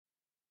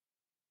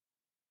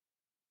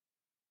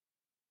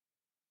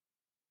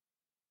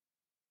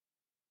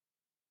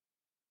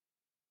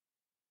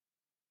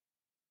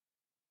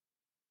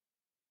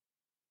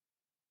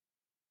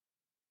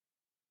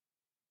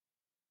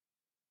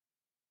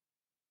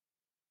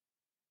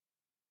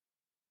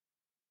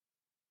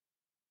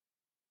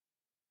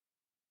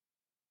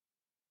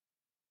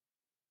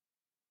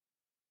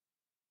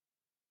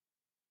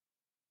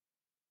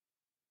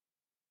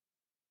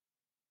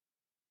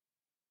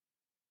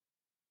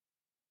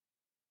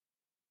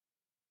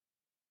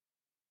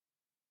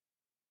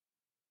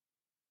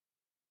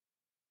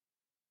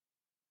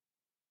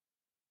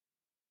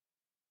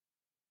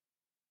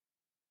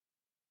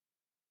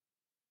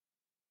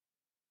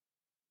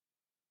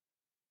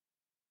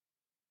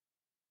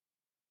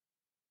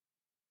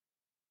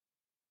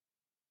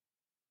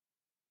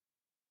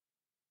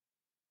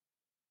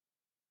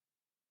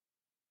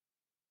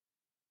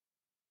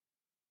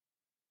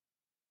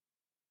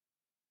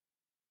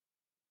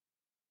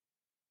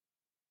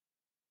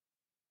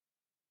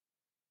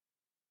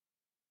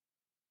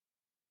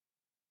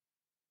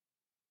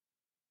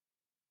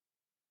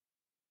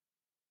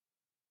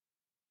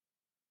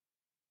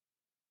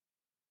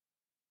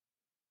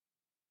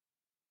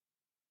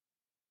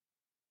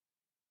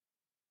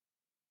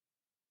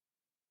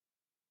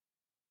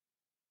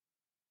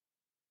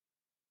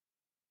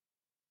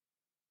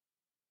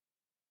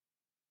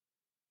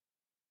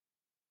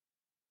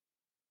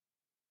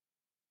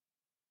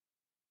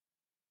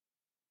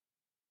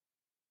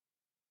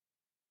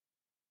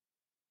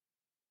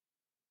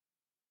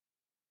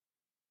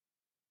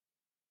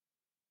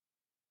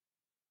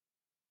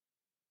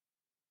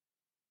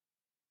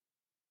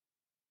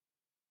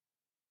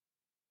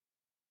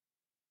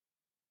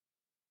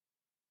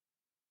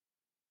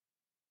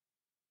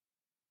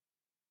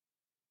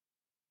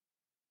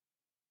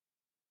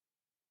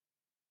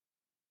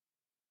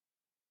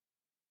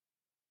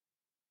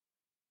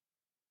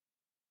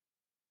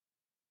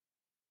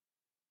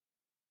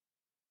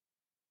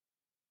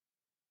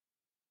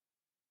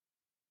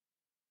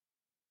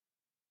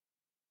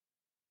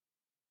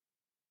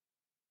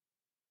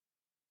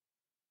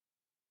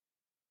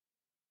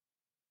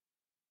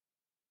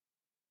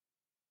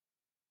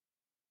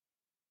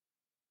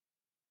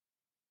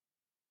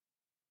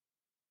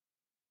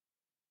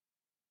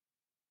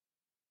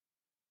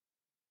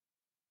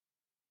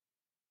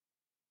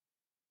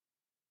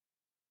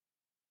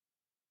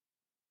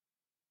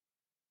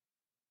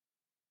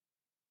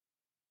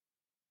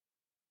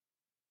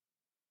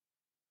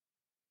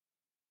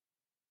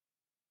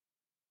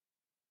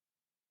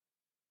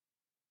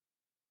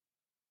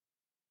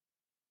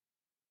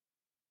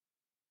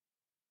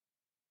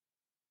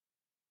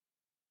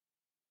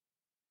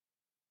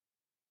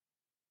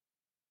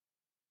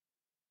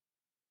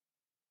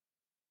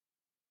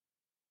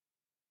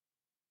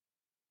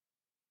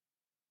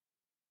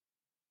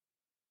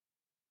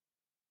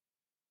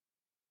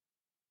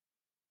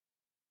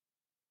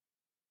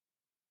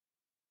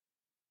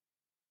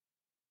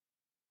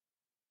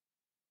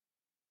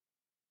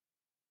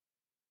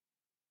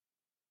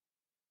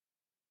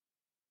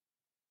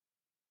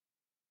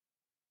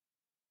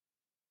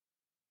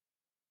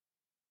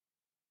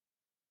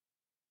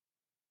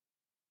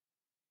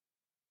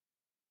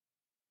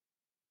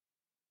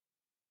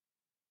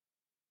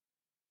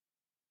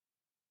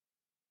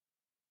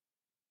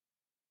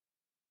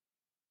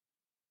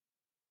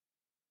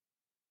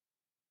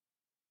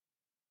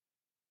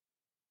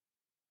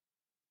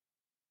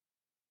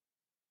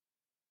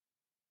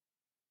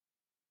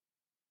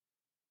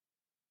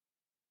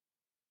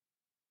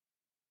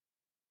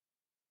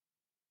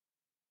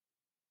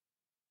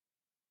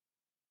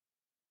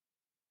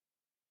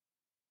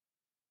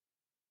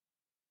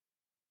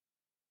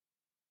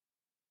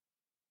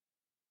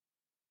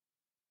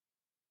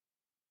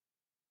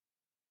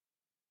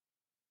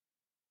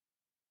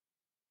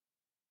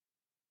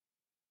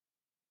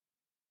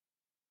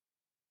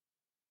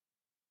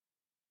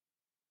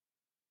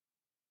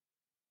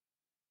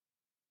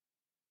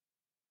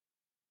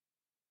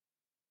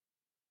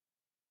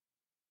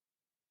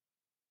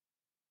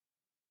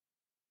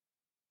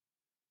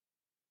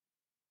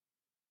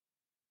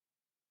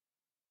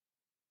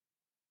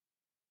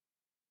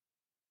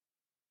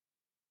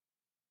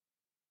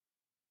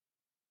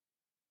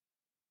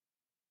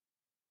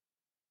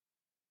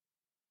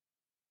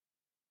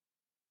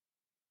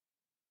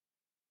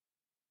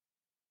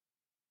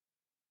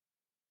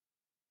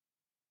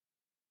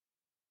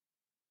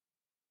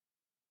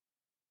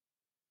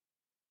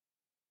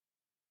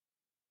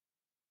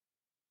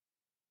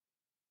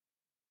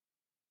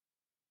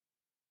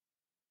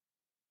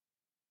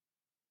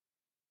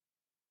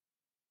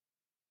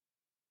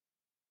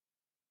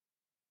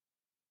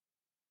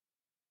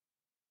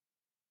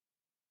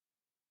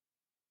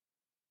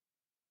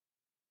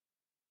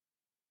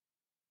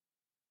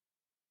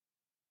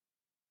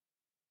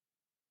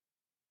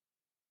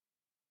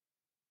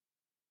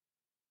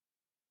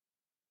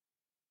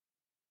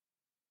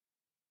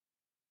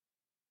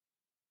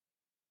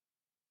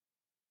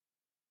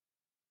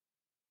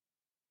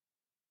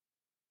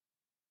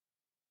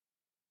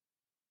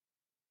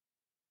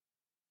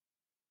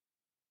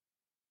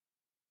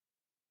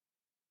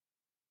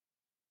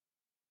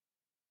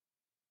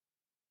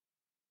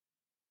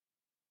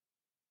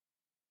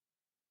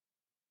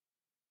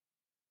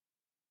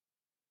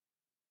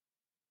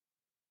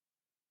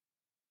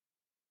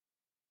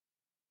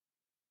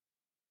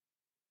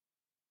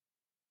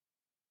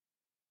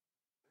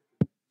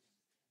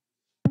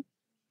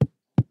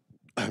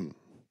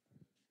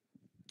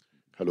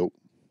Hallo.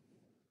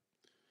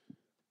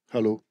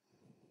 Hallo.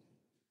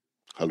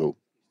 Hallo.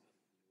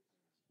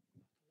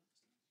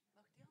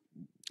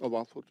 Oh,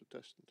 wacht voor te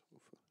testen.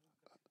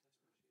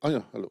 Ah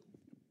ja, hallo.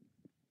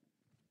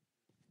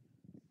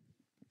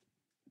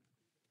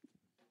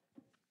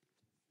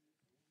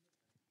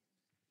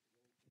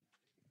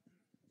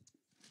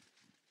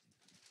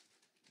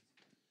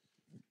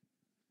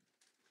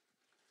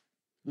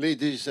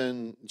 Ladies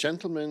and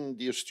gentlemen,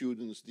 dear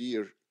students,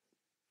 dear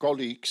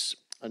colleagues,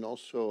 and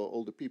also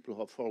all the people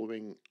who are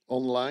following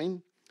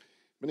online.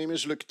 My name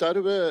is Luc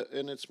Tarwe,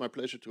 and it's my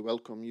pleasure to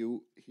welcome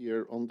you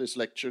here on this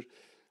lecture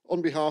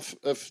on behalf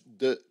of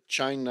the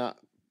China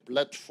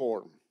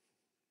platform.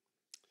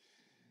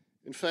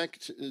 In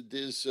fact,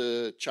 this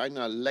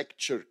China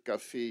Lecture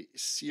Café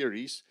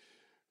Series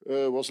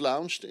was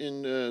launched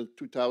in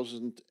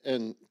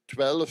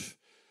 2012,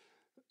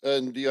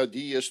 and the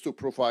idea is to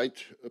provide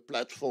a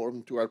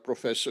platform to our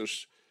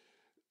professors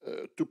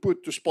to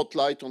put the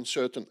spotlight on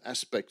certain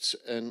aspects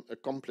and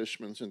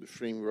accomplishments in the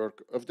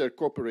framework of their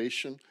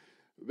cooperation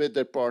with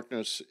their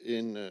partners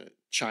in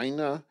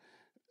China.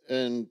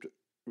 And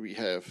we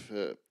have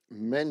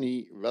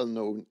many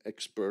well-known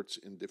experts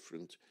in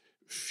different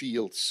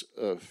fields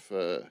of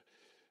our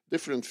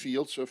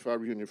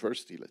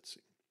university, let's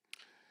say.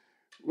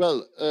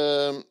 Well,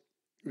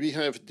 we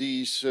have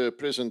these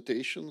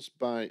presentations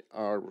by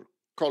our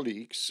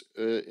colleagues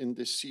in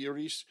this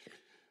series,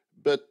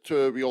 but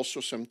we also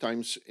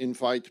sometimes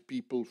invite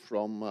people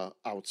from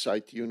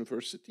outside the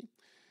university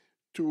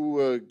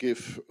to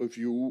give a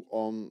view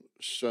on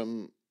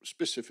some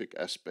specific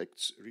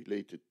aspects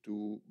related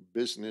to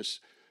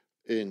business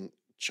in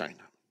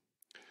China.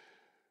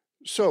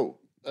 So,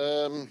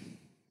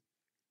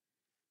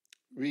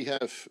 we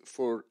have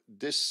for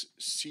this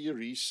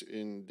series,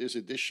 in this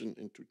edition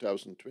in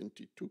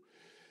 2022,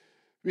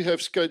 we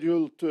have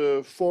scheduled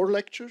 4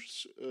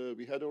 lectures.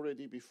 We had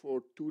already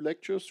before 2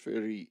 lectures,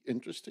 very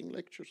interesting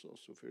lectures,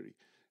 also very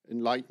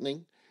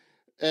enlightening.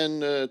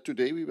 And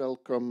today we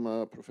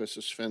welcome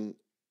Professor Sven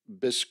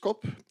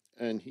Biscop,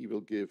 and he will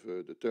give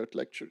the 3rd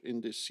lecture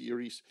in this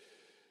series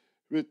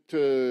with,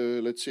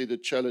 let's say, the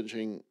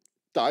challenging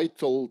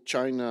title,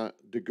 China,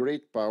 the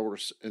Great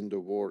Powers and the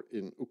War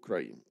in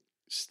Ukraine,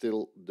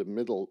 still the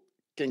Middle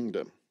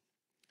Kingdom.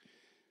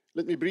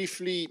 Let me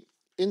briefly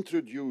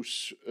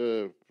introduce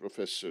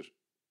Professor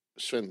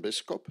Sven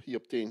Biscop. He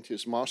obtained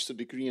his master's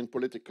degree in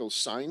political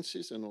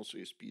sciences and also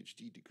his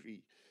PhD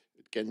degree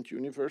at Ghent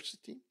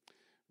University,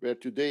 where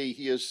today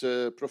he is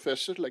a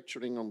professor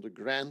lecturing on the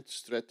grand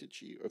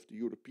strategy of the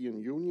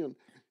European Union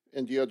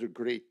and the other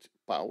great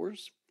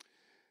powers,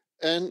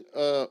 and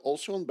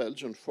also on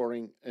Belgian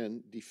foreign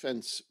and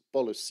defense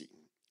policy.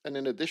 And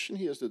in addition,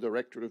 he is the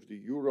director of the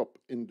Europe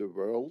in the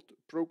World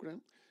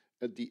program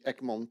at the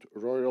Egmont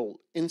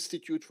Royal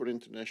Institute for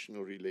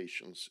International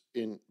Relations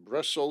in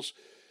Brussels,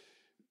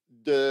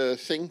 the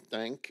think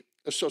tank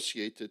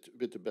associated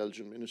with the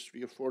Belgian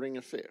Ministry of Foreign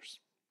Affairs.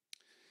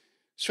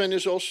 Sven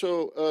is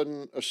also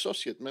an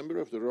associate member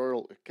of the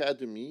Royal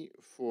Academy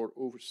for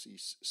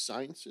Overseas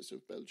Sciences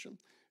of Belgium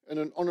and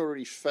an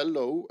honorary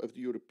fellow of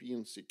the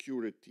European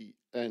Security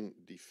and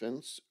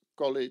Defense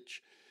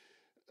College,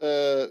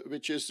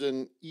 which is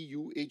an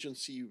EU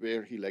agency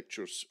where he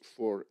lectures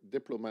for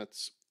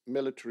diplomats,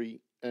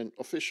 military, and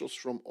officials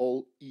from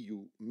all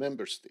EU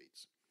member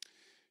states.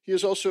 He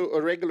is also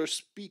a regular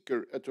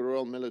speaker at the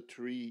Royal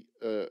Military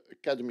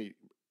Academy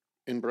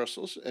in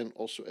Brussels and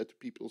also at the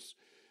People's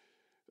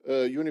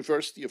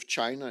University of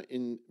China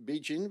in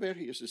Beijing, where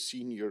he is a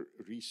senior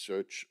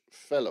research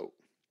fellow.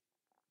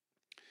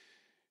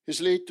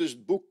 His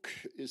latest book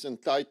is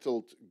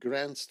entitled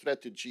Grand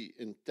Strategy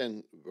in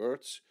 10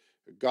 Words,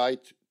 a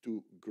guide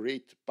to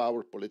great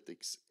power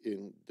politics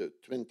in the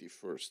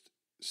 21st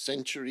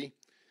century.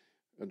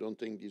 I don't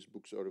think these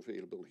books are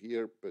available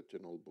here, but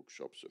in all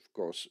bookshops, of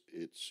course,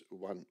 it's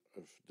one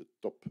of the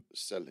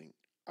top-selling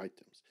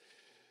items.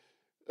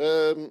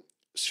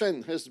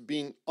 Sven has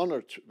been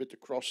honored with the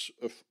Cross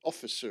of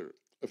Officer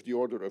of the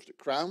Order of the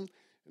Crown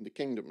in the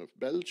Kingdom of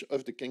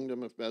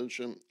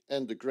Belgium,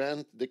 and the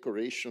Grand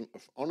Decoration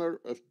of Honor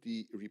of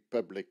the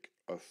Republic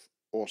of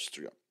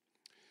Austria.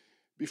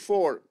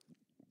 Before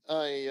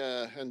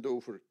I hand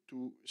over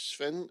to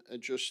Sven, I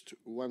just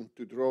want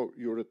to draw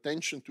your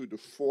attention to the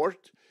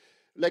 4th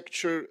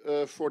lecture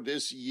for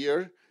this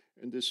year,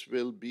 and this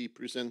will be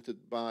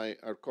presented by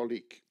our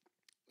colleague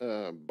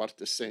Bart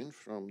de Seyn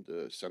from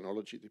the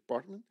Sinology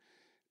department,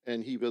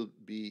 and he will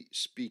be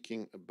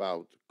speaking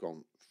about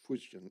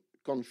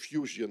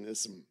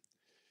Confucianism.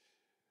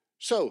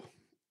 So,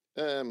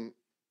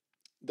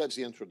 that's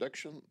the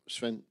introduction.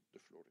 Sven, the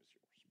floor is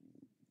yours.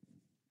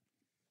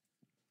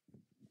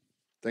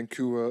 Thank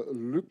you,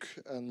 Luc,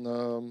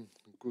 and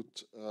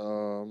good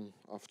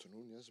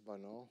afternoon, yes, by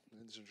now,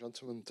 ladies and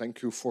gentlemen.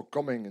 Thank you for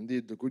coming.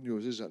 Indeed, the good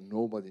news is that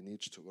nobody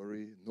needs to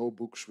worry. No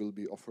books will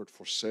be offered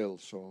for sale,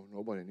 so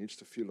nobody needs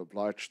to feel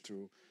obliged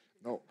to.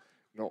 No,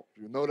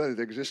 you know that it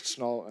exists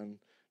now, and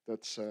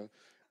that's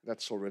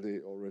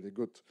already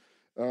good.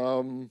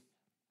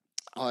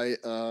 I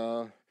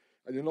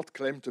I do not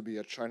claim to be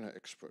a China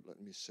expert.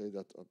 Let me say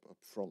that up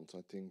front.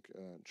 I think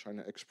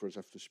China experts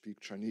have to speak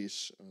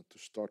Chinese to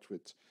start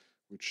with,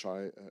 which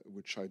I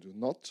do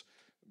not.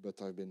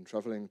 But I've been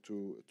traveling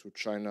to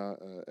China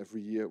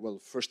every year. Well,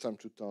 first time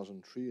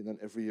 2003, and then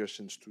every year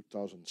since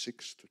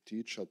 2006 to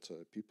teach at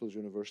People's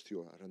University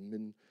or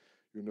Renmin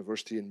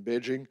University in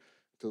Beijing,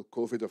 till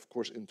COVID, of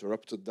course,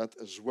 interrupted that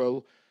as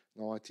well.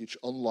 Now I teach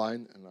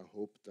online, and I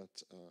hope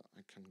that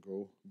I can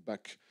go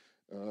back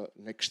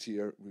next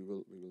year. We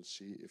will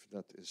see if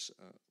that is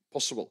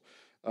possible.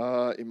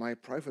 In my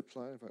private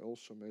life, I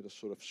also made a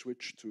sort of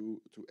switch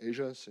to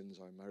Asia since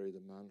I married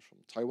a man from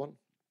Taiwan.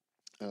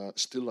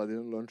 Still, I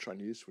didn't learn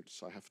Chinese,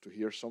 which I have to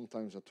hear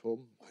sometimes at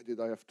home. Why did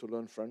I have to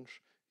learn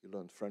French? You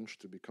learn French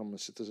to become a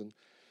citizen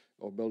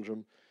of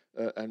Belgium.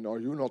 And are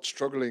you not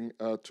struggling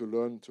to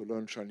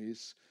learn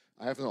Chinese?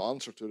 I have no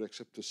answer to it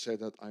except to say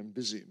that I'm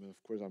busy. But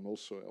of course, I'm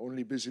also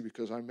only busy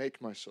because I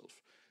make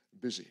myself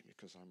busy,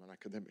 because I'm an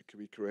academic.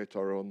 We create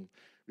our own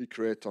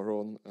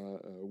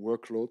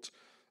workload.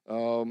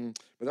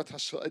 But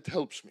it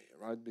helps me,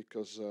 right?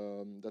 Because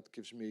that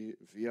gives me,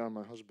 via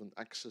my husband,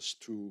 access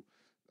to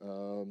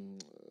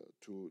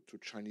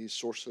Chinese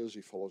sources.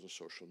 He follows the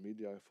social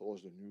media, he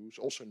follows the news,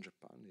 also in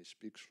Japan. He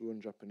speaks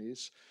fluent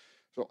Japanese.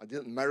 So I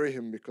didn't marry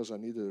him because I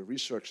needed a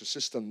research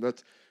assistant,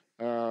 but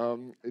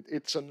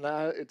it's a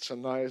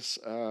nice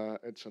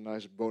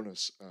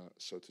bonus,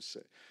 so to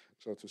say.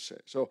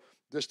 So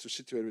just to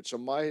situate it. So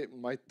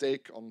my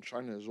take on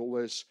China is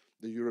always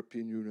the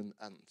European Union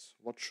and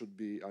what should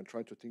be. I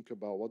try to think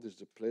about what is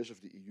the place of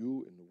the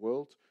EU in the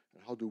world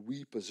and how do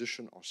we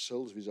position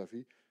ourselves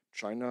vis-a-vis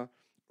China,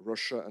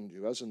 Russia, and the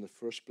US in the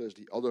first place,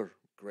 the other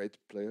great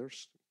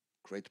players,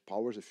 great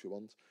powers, if you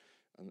want,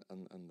 and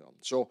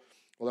so.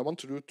 What I want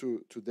to do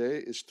today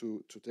is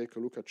to take a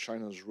look at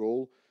China's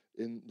role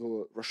in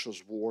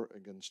Russia's war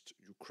against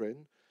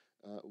Ukraine,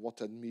 what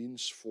that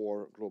means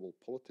for global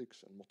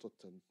politics and what that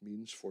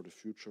means for the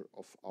future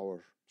of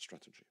our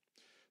strategy.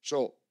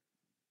 So,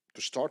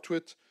 to start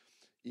with,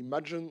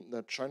 imagine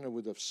that China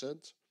would have said,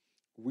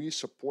 we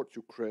support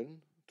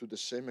Ukraine to the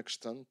same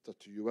extent that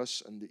the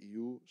US and the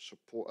EU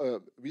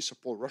support, we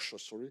support Russia,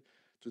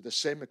 to the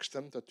same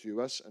extent that the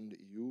US and the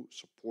EU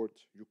support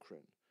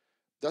Ukraine.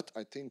 That,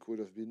 I think, would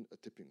have been a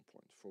tipping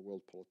point for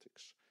world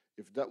politics.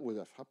 If that would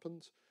have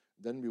happened,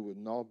 then we would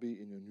now be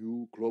in a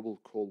new global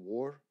Cold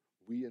War,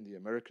 we and the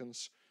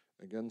Americans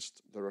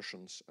against the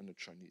Russians and the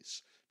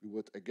Chinese. We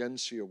would again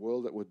see a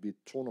world that would be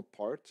torn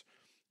apart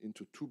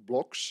into two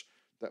blocks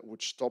that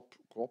would stop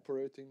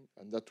cooperating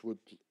and that would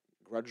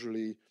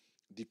gradually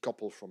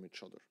decouple from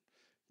each other.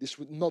 This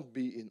would not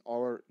be in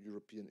our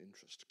European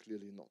interest,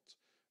 clearly not.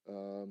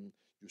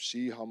 You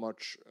see how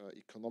much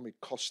economic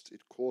cost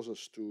it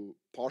causes to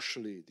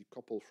partially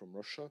decouple from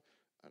Russia.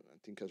 And I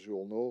think, as you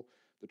all know,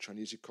 the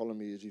Chinese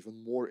economy is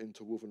even more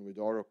interwoven with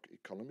our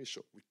economy.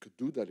 So we could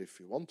do that if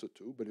we wanted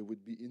to, but it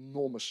would be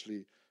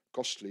enormously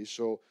costly.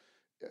 So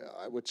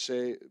I would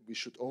say we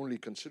should only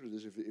consider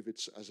this if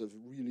it's as a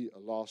really a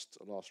last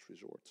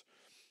resort.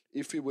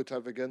 If we would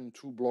have, again,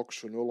 two blocks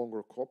who no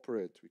longer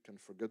cooperate, we can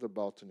forget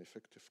about an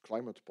effective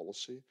climate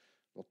policy.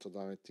 Not that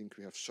I think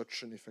we have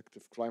such an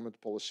effective climate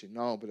policy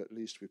now, but at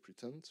least we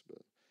pretend.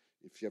 But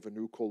if you have a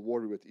new Cold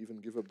War, we would even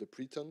give up the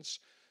pretense.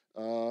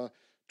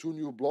 Two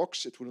new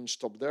blocks, it wouldn't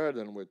stop there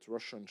then with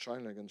Russia and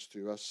China against the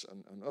US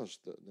and us.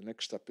 The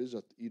next step is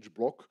that each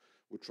bloc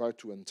would try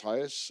to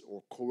entice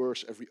or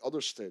coerce every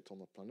other state on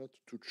the planet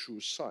to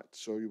choose sides.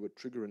 So you would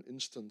trigger an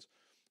instant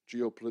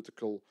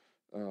geopolitical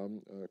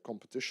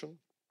competition.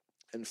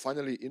 And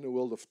finally, in a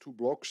world of two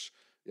blocks,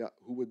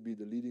 who would be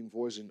the leading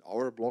voice in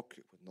our bloc?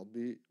 It would not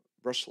be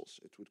Brussels.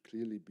 It would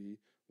clearly be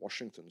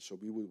Washington. So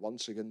we would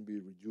once again be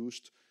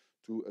reduced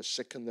to a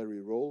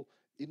secondary role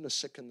in a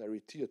secondary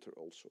theater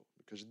also,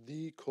 because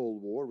the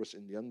Cold War was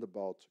in the end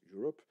about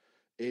Europe.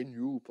 A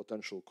new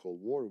potential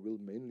Cold War will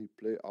mainly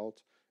play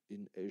out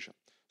in Asia.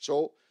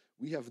 So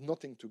we have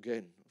nothing to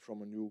gain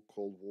from a new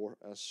Cold War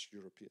as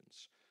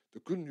Europeans.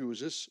 The good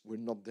news is we're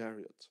not there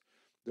yet.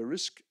 The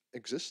risk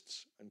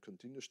exists and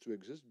continues to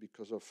exist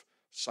because of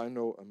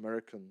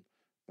Sino-American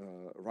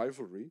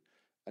rivalry.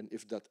 And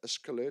if that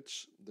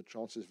escalates, the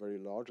chance is very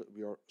large that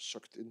we are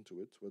sucked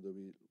into it, whether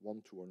we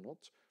want to or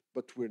not.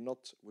 But we're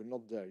not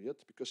there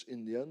yet, because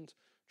in the end,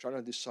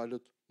 China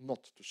decided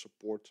not to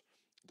support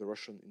the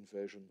Russian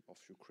invasion of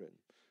Ukraine.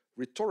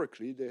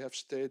 Rhetorically, they have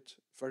stayed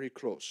very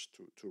close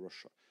to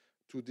Russia.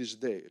 To this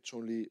day, it's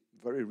only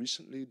very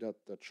recently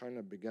that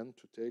China began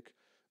to take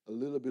a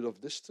little bit of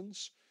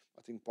distance.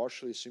 I think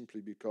partially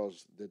simply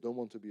because they don't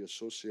want to be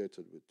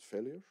associated with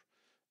failure,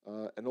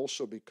 and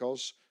also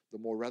because the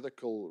more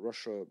radical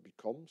Russia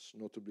becomes,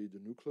 notably the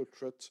nuclear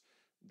threat,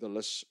 the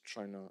less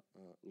China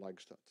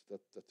likes that.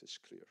 That is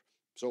clear.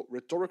 So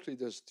rhetorically,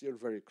 they're still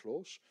very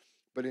close,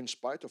 but in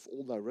spite of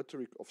all that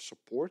rhetoric of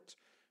support,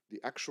 the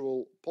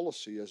actual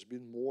policy has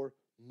been more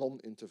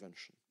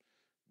non-intervention.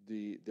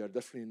 They're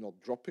definitely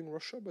not dropping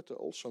Russia, but they're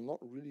also not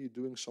really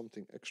doing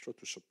something extra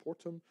to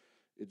support them.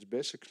 It's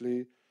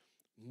basically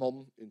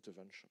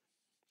non-intervention.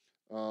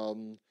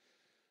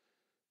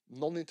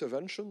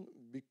 Non-intervention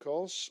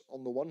because,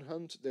 on the one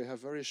hand, they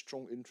have very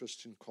strong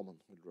interests in common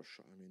with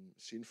Russia. I mean,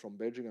 seen from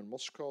Beijing and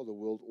Moscow, the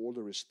world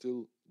order is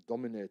still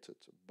dominated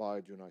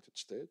by the United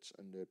States,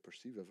 and they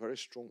perceive a very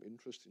strong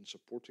interest in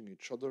supporting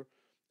each other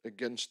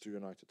against the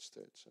United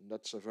States. And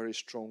that's a very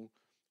strong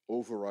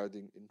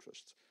overriding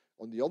interest.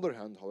 On the other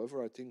hand,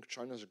 however, I think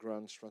China's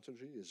grand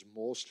strategy is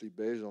mostly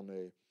based on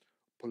a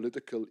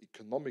political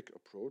economic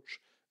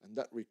approach, and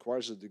that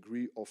requires a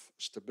degree of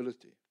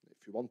stability.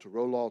 If you want to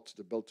roll out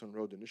the Belt and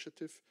Road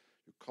Initiative,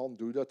 you can't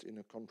do that in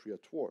a country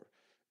at war.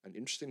 And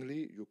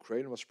interestingly,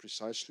 Ukraine was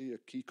precisely a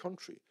key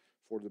country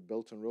for the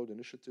Belt and Road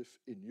Initiative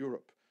in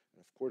Europe.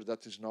 And of course,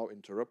 that is now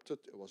interrupted.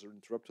 It was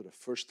interrupted the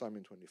first time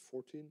in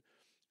 2014.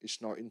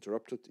 It's now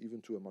interrupted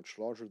even to a much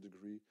larger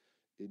degree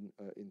in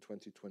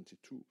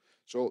 2022.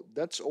 So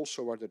that's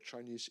also where the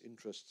Chinese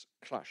interests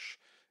clash.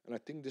 And I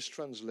think this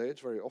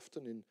translates very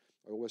often in,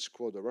 I always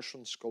quote a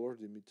Russian scholar,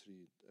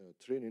 Dmitry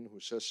Trenin, who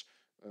says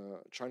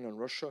China and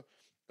Russia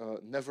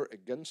never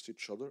against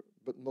each other,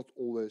 but not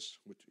always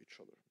with each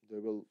other. They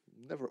will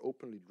never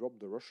openly drop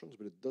the Russians,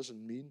 but it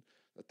doesn't mean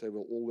that they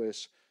will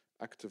always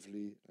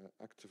actively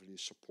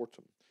support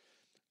them.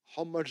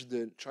 How much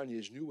the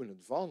Chinese knew in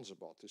advance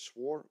about this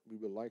war, we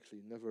will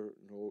likely never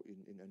know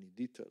in any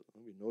detail.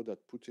 We know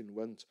that Putin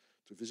went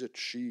to visit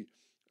Xi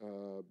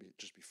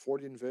just before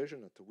the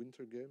invasion at the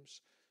Winter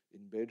Games in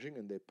Beijing,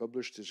 and they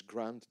published this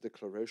grand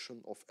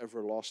declaration of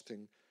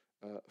everlasting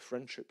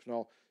friendship.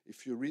 Now,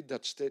 if you read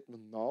that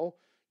statement now,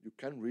 you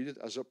can read it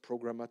as a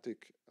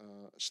programmatic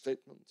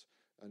statement,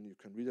 and you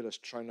can read it as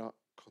China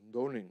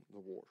condoning the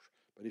war.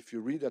 But if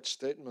you read that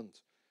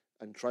statement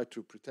and try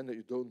to pretend that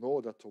you don't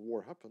know that the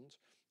war happened,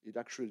 it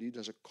actually leads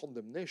as a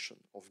condemnation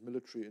of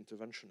military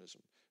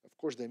interventionism. Of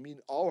course, they mean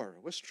our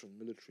Western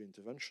military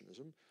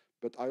interventionism,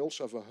 but I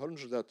also have a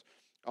hunch that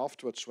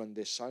afterwards, when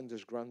they signed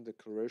this grand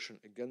declaration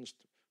against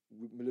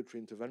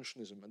military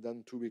interventionism, and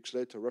then 2 weeks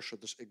later Russia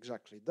does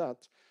exactly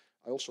that,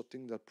 I also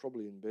think that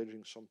probably in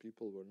Beijing some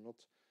people were not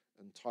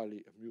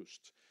entirely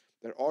amused.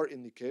 There are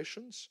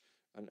indications,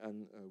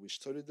 and we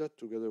studied that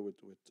together with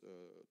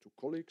two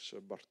colleagues,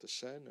 Bart de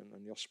Seijn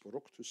and Jasper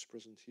Roctus,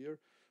 present here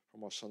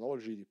from our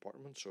Sinology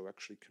department, so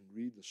actually can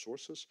read the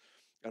sources.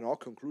 And our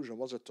conclusion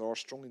was that there are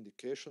strong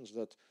indications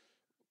that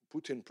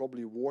Putin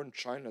probably warned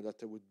China that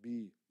there would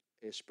be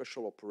a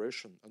special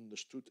operation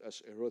understood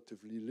as a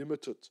relatively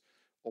limited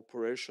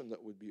operation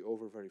that would be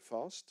over very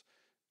fast,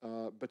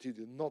 but he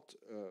did not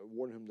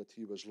warn him that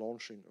he was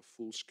launching a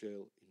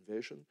full-scale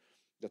invasion,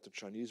 that the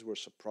Chinese were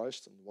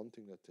surprised, and one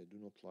thing that they do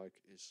not like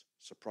is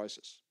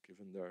surprises,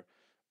 given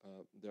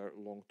their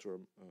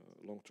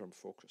long-term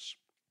focus.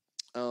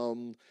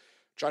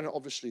 China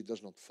obviously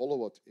does not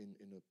follow it in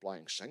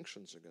applying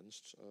sanctions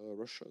against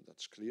Russia,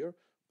 that's clear.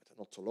 But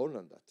they're not alone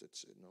in that.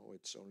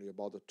 It's only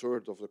about a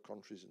third of the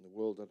countries in the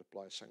world that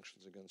apply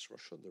sanctions against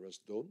Russia, the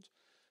rest don't.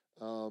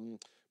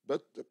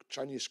 But the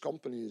Chinese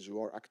companies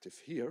who are active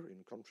here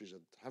in countries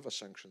that have a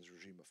sanctions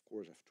regime, of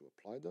course, have to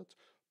apply that.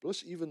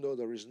 Plus, even though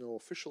there is no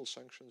official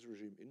sanctions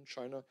regime in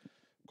China,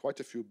 quite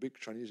a few big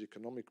Chinese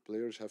economic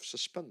players have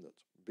suspended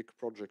big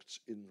projects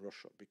in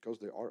Russia because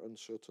they are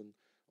uncertain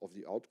of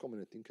the outcome,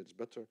 and I think it's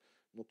better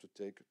not to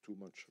take too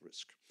much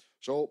risk.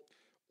 So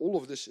all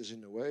of this is,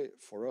 in a way,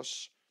 for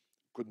us,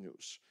 good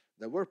news.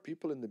 There were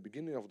people in the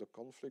beginning of the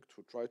conflict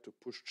who tried to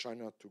push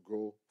China to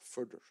go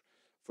further.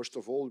 First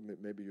of all,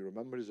 maybe you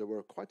remember, there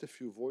were quite a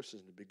few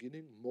voices in the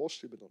beginning,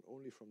 mostly but not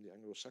only from the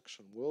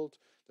Anglo-Saxon world,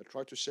 that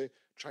tried to say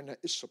China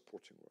is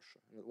supporting Russia.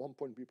 And at one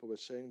point, people were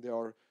saying they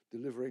are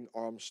delivering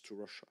arms to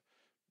Russia.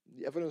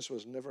 The evidence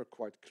was never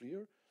quite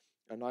clear.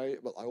 And I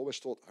always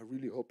thought, I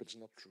really hope it's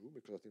not true,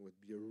 because I think it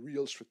would be a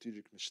real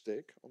strategic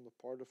mistake on the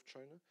part of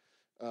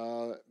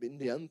China. In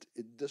the end,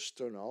 it does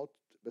turn out,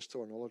 best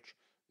of our knowledge,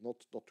 not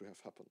to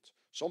have happened.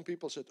 Some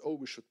people said, oh,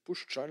 we should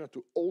push China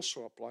to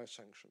also apply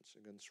sanctions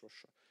against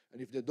Russia.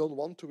 And if they don't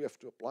want to, we have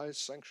to apply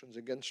sanctions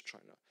against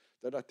China.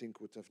 That, I think,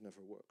 would have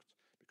never worked.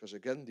 Because,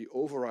 again, the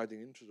overriding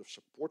interest of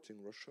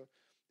supporting Russia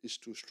is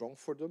too strong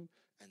for them.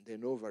 And they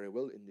know very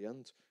well, in the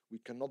end, we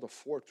cannot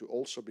afford to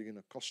also begin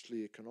a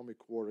costly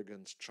economic war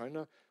against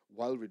China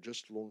while we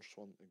just launched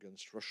one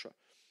against Russia.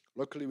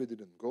 Luckily, we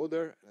didn't go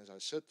there. As I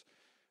said,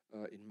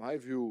 in my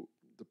view,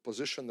 the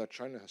position that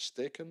China has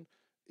taken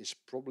is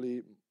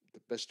probably the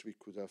best we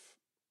could have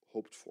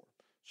hoped for.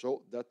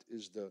 So that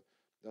is the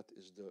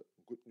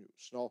good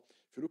news. Now,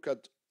 if you look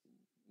at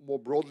more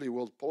broadly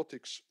world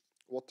politics,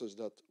 what does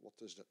that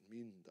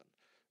mean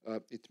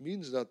then? It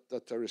means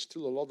that there is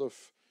still a lot of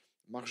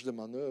marge de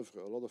manœuvre,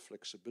 a lot of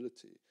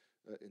flexibility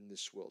in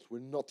this world. We're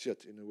not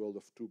yet in a world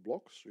of two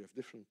blocks. We have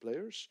different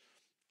players.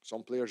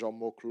 Some players are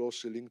more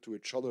closely linked to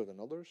each other than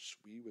others.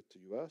 We with the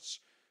US,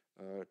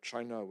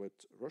 China with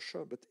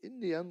Russia. But in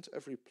the end,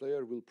 every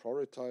player will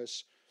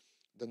prioritize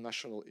the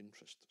national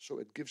interest. So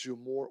it gives you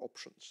more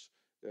options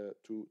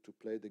to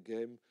play the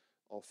game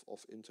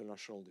of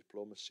international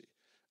diplomacy.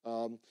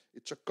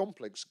 It's a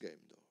complex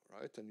game, though,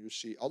 right? And you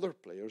see other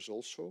players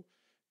also.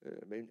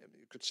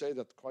 You could say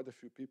that quite a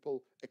few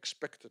people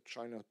expected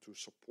China to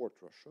support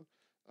Russia.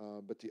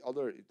 But the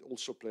other, it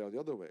also played out the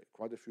other way.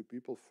 Quite a few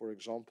people, for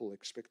example,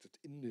 expected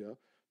India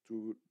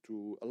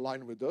to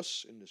align with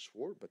us in this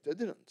war, but they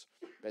didn't.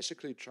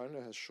 Basically,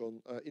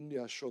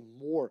 India has shown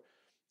more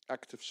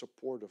active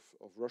support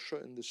of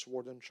Russia in this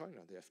war than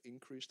China. They have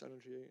increased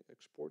energy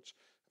exports,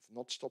 have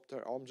not stopped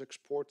their arms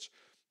exports,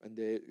 and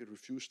they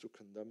refuse to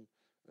condemn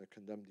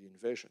the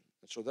invasion.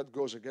 And so that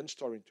goes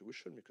against our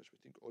intuition, because we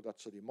think, oh,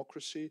 that's a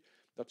democracy,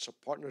 that's a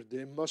partner,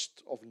 they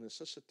must of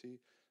necessity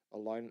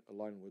align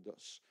with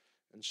us.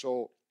 And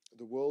so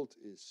the world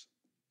is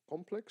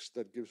complex,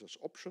 that gives us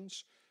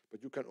options,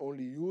 but you can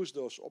only use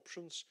those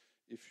options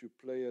if you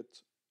play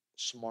it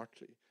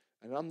smartly.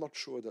 And I'm not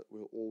sure that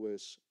we're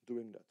always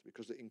doing that,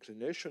 because the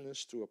inclination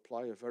is to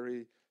apply a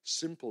very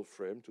simple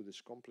frame to this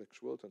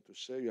complex world and to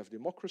say you have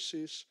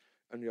democracies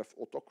and you have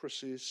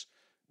autocracies,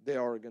 they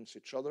are against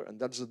each other, and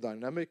that's the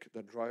dynamic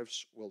that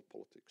drives world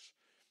politics.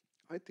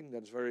 I think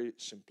that's very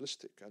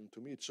simplistic, and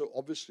to me it's so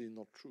obviously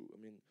not true.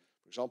 I mean,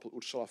 for example,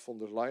 Ursula von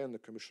der Leyen, the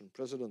Commission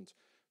President,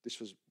 this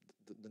was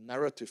the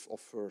narrative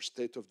of her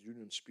State of the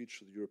Union speech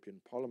to the European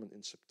Parliament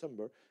in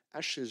September.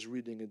 As she's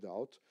reading it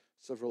out,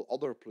 several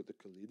other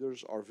political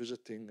leaders are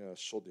visiting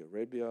Saudi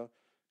Arabia,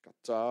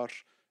 Qatar,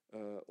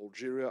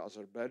 Algeria,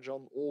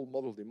 Azerbaijan, all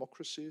model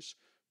democracies,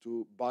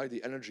 to buy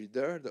the energy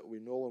there that we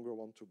no longer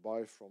want to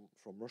buy from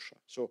Russia.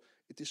 So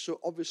it is so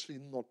obviously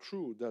not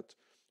true that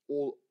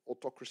all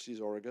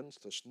autocracies are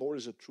against us, nor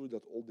is it true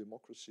that all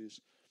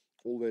democracies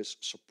always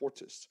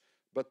support us.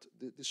 But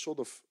this sort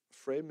of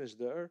frame is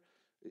there.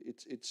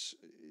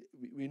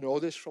 We know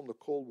this from the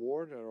Cold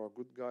War. There are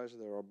good guys,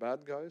 there are bad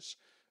guys.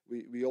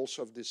 We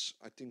also have this,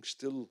 I think,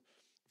 still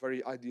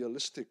very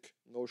idealistic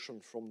notion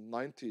from the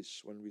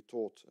 90s, when we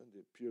thought, in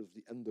the period of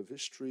the end of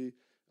history,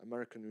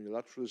 American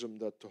unilateralism,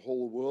 that the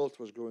whole world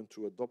was going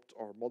to adopt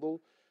our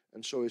model.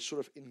 And so it's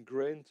sort of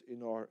ingrained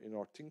in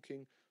our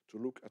thinking to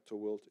look at the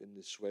world in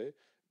this way.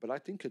 But I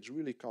think it's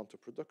really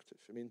counterproductive.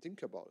 I mean,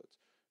 think about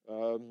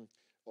it.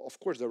 Of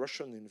course, the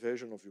Russian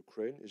invasion of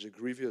Ukraine is a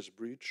grievous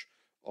breach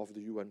of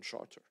the UN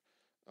Charter.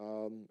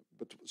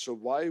 But so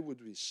why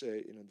would we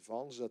say in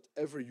advance that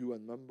every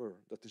UN member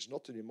that is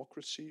not a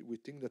democracy, we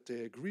think that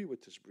they agree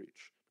with this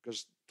breach?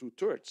 Because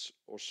 2/3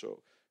 or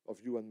so of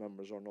UN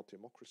members are not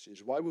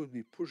democracies. Why would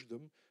we push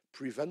them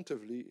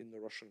preventively in the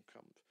Russian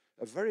camp?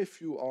 A very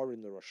few are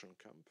in the Russian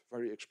camp,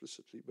 very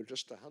explicitly, but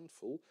just a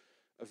handful.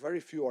 A very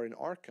few are in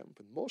our camp,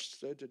 and most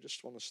say they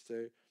just want to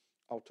stay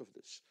out of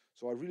this.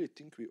 So I really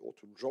think we ought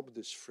to drop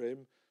this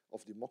frame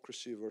of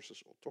democracy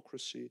versus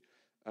autocracy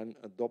and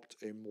adopt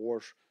a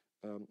more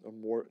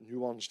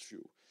nuanced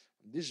view.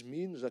 This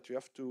means that you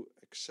have to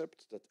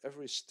accept that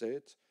every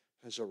state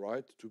has a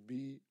right to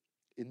be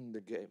in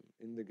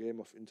the game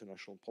of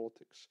international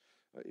politics.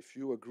 If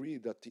you agree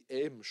that the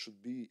aim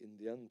should be, in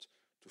the end,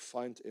 to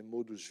find a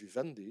modus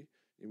vivendi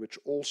in which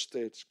all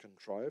states can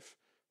thrive,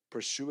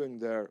 pursuing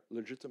their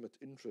legitimate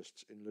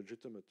interests in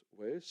legitimate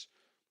ways,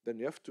 then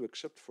you have to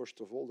accept, first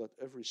of all, that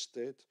every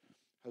state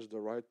has the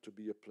right to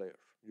be a player.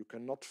 You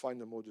cannot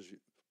find a modus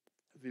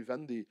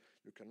vivendi,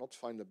 you cannot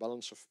find a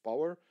balance of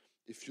power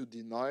if you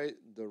deny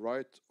the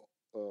right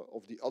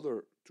of the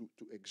other to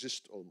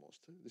exist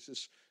almost. This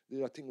is,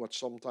 I think, what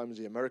sometimes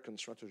the American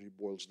strategy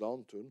boils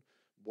down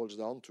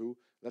to,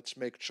 let's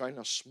make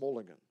China small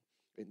again.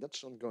 I mean,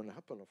 that's not going to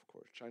happen, of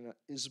course. China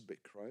is big,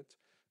 right?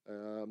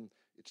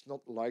 It's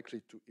not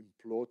likely to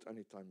implode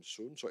anytime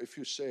soon. So if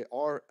you say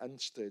our end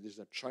state is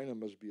that China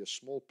must be a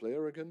small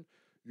player again,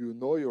 you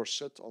know you're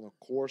set on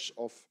a course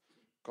of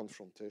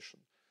confrontation.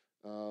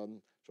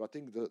 So I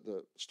think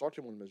the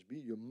starting one must be,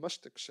 you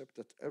must accept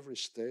that every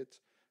state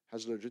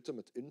has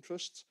legitimate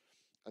interests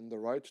and the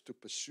right to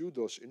pursue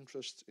those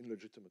interests in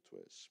legitimate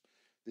ways.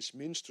 This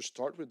means, to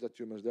start with, that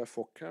you must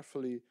therefore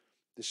carefully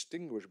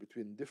distinguish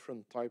between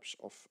different types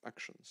of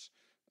actions.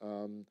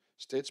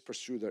 States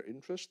pursue their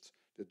interests,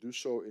 they do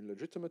so in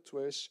legitimate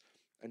ways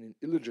and in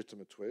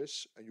illegitimate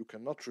ways, and you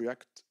cannot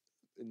react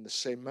in the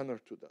same manner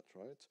to that,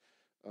 right?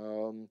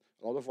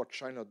 A lot of what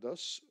China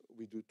does,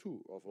 we do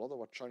too. A lot of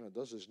what China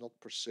does is not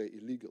per se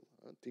illegal.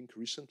 I think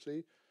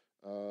recently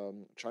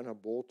China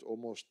bought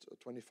almost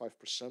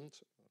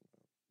 25%,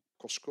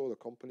 Costco, the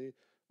company,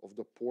 of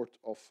the port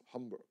of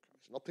Hamburg.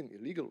 There's nothing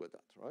illegal with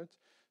that, right?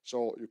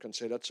 So you can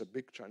say that's a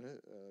big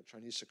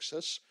Chinese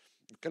success.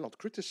 You cannot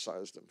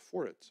criticize them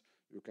for it.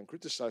 You can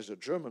criticize the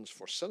Germans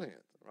for selling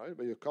it, right?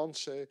 But you can't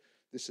say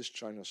this is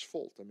China's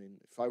fault. I mean,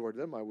 if I were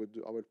them, I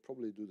would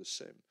probably do the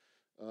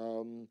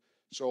same.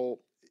 So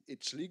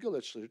it's legal,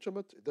 it's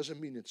legitimate. It doesn't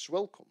mean it's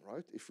welcome,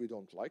 right? If we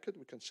don't like it,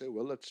 we can say,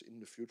 well, let's in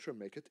the future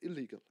make it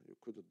illegal. You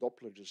could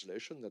adopt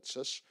legislation that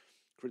says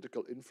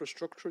critical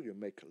infrastructure, you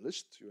make a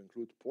list, you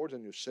include ports,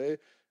 and you say,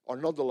 are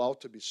not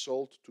allowed to be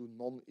sold to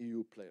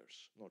non-EU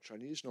players. No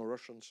Chinese, no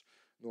Russians,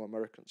 no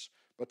Americans.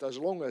 But as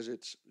long as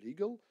it's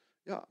legal,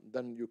 yeah,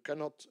 then you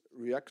cannot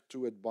react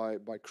to it by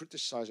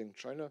criticizing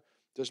China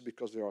just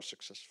because they are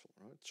successful,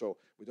 right? So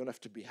we don't have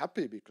to be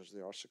happy because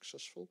they are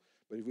successful,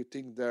 but if we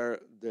think they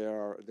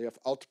have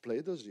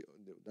outplayed us,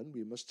 then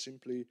we must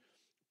simply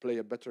play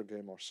a better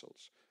game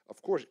ourselves.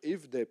 Of course,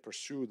 if they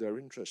pursue their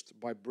interest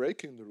by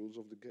breaking the rules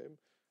of the game,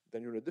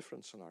 then you're in a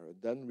different scenario.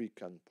 Then we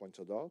can point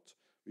it out,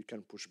 we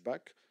can push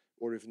back,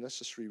 or if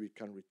necessary, we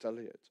can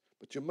retaliate.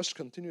 But you must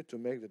continue to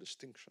make the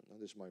distinction.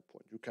 That is my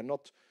point. You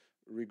cannot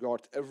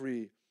regard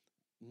every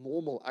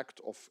normal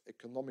act of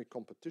economic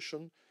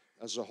competition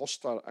as a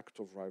hostile act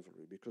of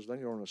rivalry, because then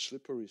you're on a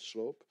slippery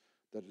slope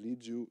that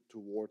leads you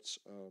towards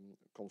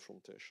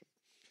confrontation.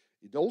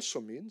 It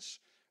also means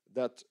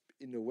that,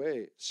 in a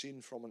way,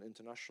 seen from an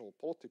international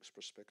politics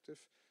perspective,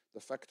 the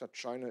fact that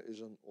China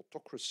is an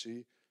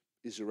autocracy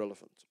is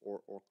irrelevant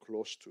or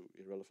close to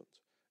irrelevant.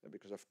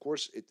 Because, of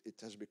course, it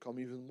has become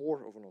even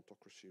more of an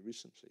autocracy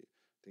recently.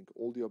 I think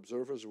all the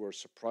observers were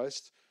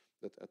surprised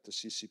that at the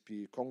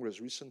CCP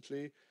Congress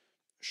recently,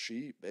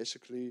 Xi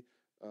basically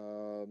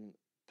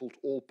pulled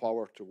all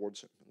power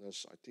towards him. And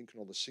there's, I think,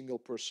 not a single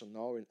person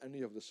now in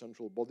any of the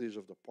central bodies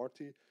of the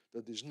party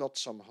that is not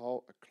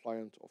somehow a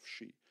client of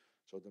Xi.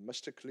 So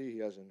domestically, he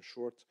has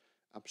ensured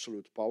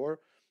absolute power.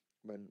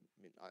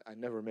 I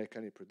never make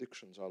any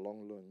predictions. I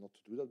long learn not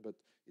to do that, but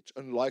it's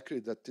unlikely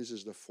that this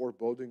is the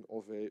foreboding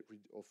of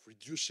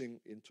reducing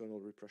internal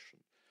repression.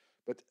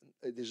 But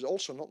it is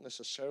also not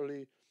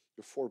necessarily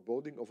the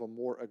foreboding of a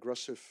more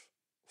aggressive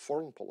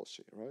foreign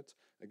policy, right?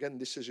 Again,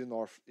 this is in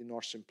our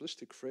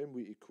simplistic frame,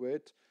 we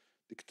equate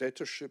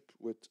dictatorship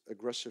with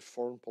aggressive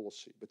foreign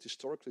policy. But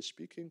historically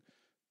speaking,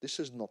 this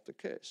is not the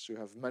case. You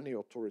have many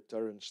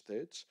authoritarian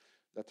states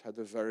that had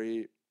a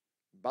very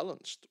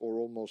balanced or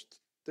almost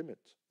timid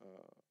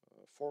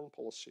foreign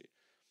policy.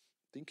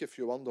 Think, if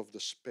you want, of the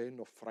Spain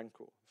of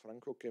Franco.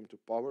 Franco came to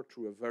power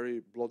through a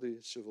very bloody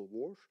civil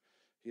war.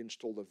 He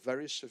installed a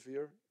very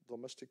severe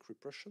domestic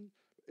repression.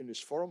 In his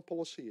foreign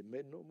policy, he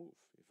made no move.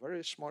 He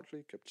very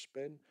smartly kept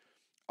Spain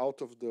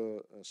out of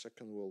the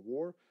Second World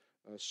War,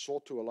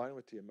 sought to align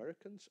with the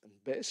Americans, and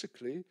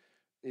basically,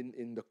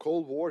 in the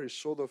Cold War, he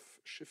sort of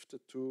shifted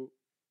to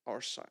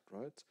our side,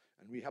 right?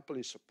 And we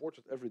happily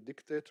supported every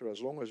dictator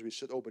as long as we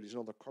said, oh, but he's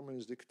not a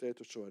communist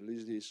dictator, so at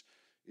least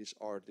he's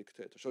our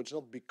dictator. So it's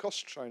not because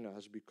China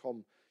has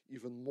become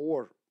even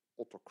more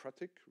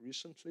autocratic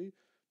recently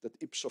that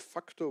ipso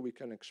facto we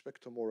can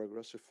expect a more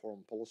aggressive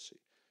foreign policy.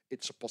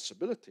 It's a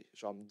possibility,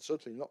 so I'm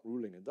certainly not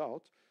ruling it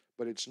out,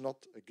 but it's not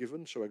a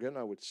given. So again,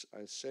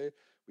 I say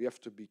we have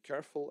to be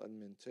careful and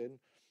maintain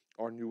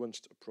our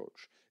nuanced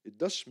approach. It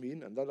does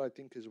mean, and that I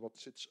think is what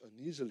sits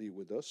uneasily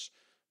with us,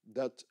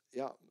 that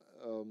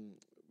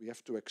we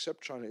have to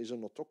accept China is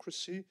an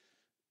autocracy,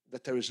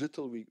 that there is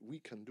little we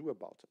can do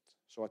about it.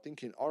 So I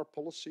think in our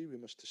policy, we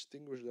must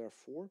distinguish,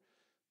 therefore,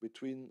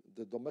 between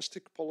the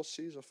domestic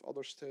policies of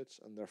other states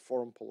and their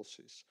foreign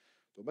policies.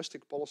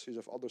 Domestic policies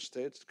of other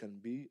states can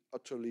be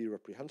utterly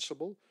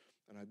reprehensible,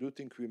 and I do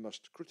think we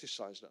must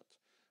criticize that.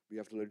 We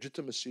have the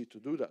legitimacy to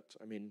do that.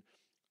 I mean,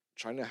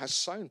 China has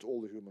signed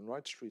all the human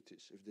rights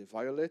treaties. If they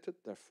violate it,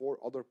 therefore,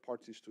 other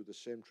parties to the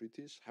same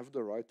treaties have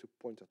the right to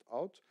point it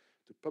out,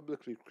 to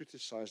publicly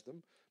criticize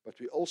them, but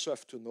we also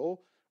have to know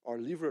our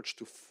leverage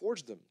to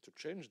force them to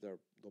change their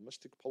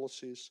domestic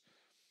policies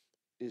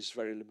is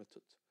very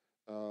limited.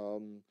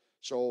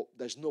 So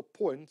there's no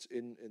point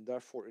in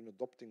therefore in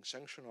adopting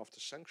sanction after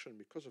sanction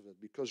because of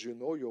that, because you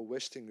know you're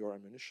wasting your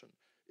ammunition.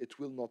 It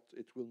will not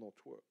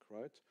work,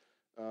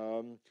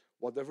 right?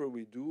 Whatever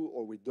we do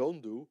or we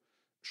don't do,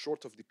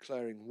 short of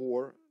declaring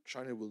war,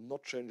 China will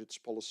not change its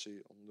policy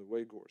on the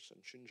Uyghurs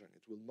and Xinjiang.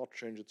 It will not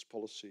change its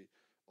policy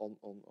on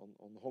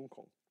Hong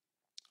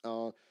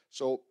Kong.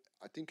 So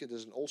I think it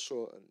is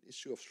also an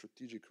issue of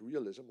strategic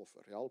realism, of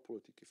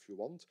realpolitik, if you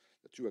want,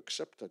 that you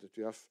accept that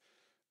you have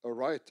a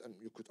right, and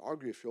you could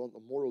argue, if you want, a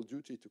moral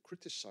duty to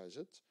criticize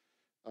it,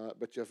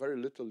 but you have very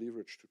little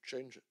leverage to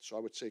change it. So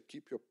I would say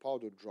keep your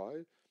powder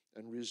dry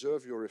and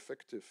reserve your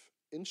effective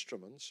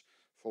instruments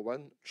for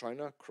when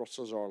China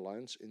crosses our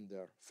lines in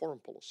their foreign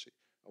policy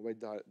and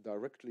will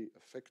directly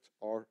affect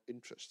our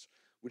interests,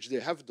 which they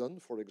have done,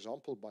 for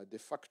example, by de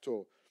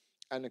facto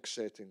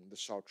annexating the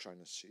South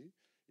China Sea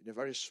in a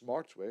very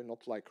smart way,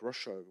 not like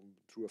Russia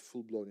through a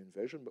full-blown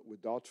invasion, but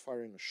without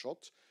firing a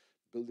shot,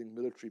 building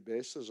military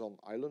bases on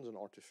islands and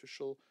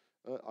artificial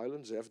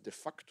islands. They have de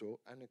facto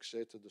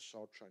annexated the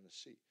South China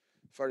Sea.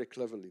 Very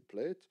cleverly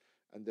played,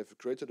 and they've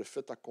created a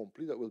fait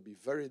accompli that will be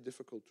very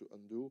difficult to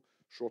undo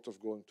short of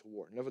going to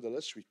war.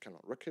 Nevertheless, we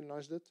cannot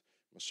recognize that.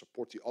 We must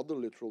support the other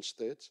littoral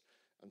states,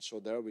 and so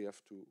there we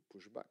have to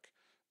push back.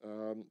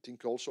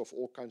 Think also of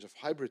all kinds of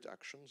hybrid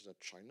actions that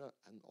China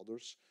and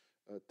others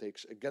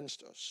takes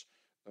against us.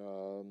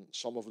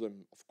 Some of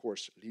them, of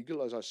course,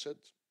 legal, as I said,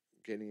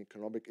 gaining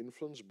economic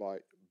influence by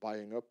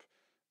buying up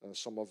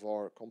some of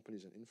our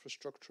companies and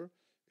infrastructure.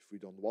 If we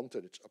don't want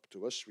it, it's up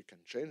to us. We can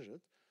change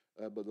it.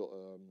 But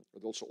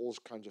also all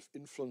kinds of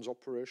influence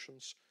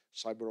operations,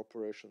 cyber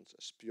operations,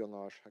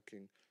 espionage,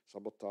 hacking,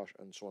 sabotage,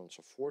 and so on and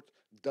so forth.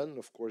 Then,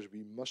 of course,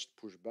 we must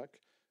push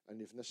back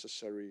and, if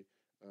necessary,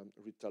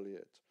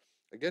 retaliate.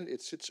 Again,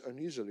 it sits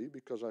uneasily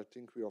because I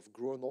think we have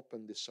grown up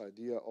in this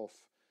idea of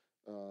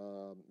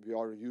we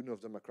are a union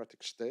of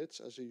democratic states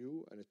as a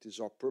EU, and it is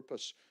our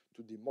purpose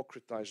to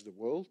democratize the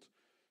world.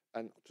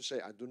 And to say,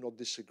 I do not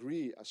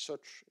disagree as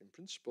such in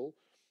principle,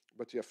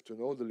 but you have to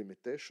know the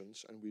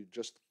limitations, and we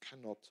just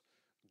cannot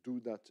do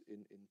that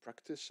in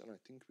practice. And I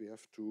think we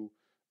have to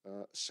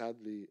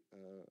sadly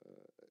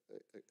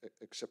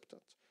accept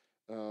that.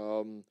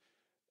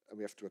 And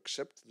we have to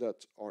accept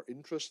that our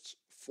interests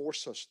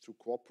force us to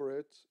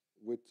cooperate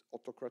with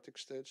autocratic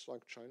states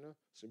like China,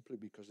 simply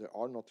because there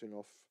are not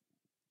enough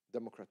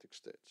democratic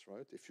states,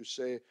 right? If you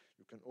say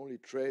you can only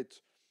trade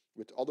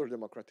with other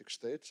democratic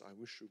states, I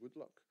wish you good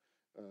luck.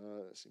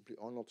 Simply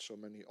are not so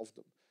many of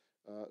them.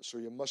 So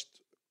you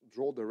must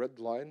draw the red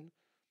line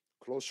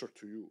closer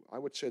to you. I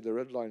would say the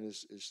red line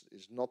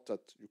is not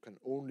that you can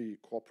only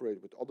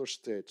cooperate with other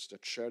states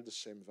that share the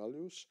same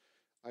values.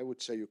 I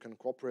would say you can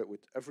cooperate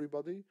with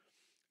everybody,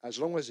 as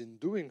long as in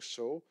doing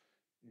so,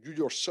 you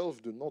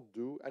yourself do not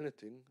do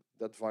anything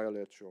that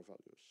violates your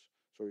values.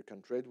 So you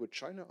can trade with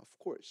China, of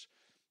course.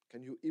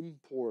 Can you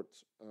import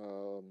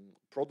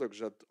products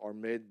that are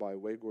made by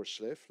Uyghur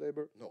slave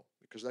labor? No,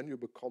 because then you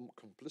become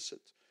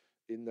complicit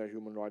in their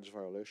human rights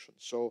violations.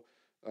 So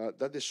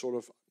that is sort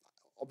of,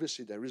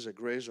 obviously there is a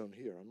gray zone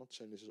here. I'm not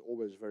saying this is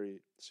always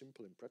very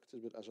simple in practice,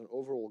 but as an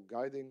overall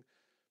guiding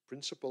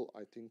principle,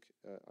 I think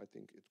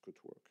it could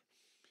work.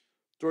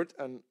 Third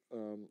and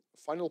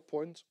final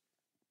point,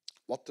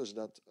 what does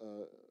that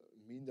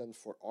mean then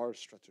for our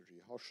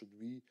strategy? How should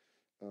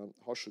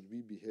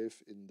we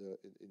behave in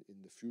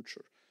the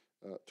future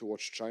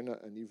towards China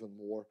and even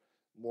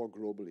more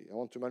globally? I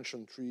want to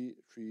mention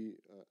three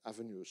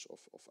avenues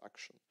of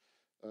action.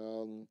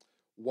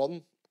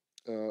 One,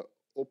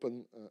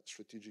 open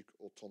strategic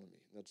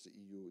autonomy. That's the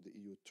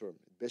EU term.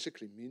 It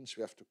basically means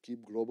we have to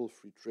keep global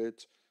free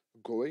trade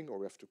going, or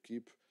we have to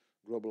keep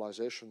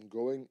globalization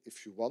going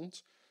if you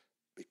want,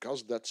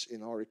 because that's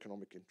in our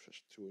economic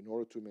interest. In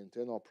order to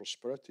maintain our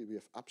prosperity, we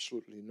have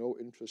absolutely no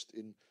interest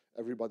in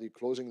everybody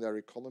closing their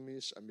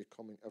economies and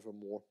becoming ever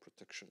more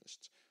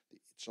protectionist.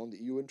 It's not the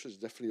EU interest,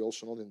 definitely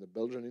also not in the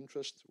Belgian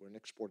interest. We're an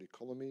export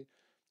economy.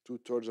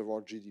 2/3 of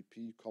our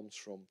GDP comes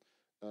from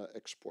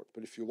export.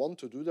 But if you want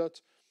to do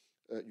that,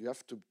 you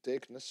have to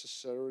take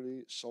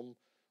necessarily some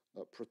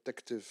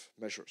protective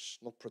measures,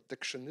 not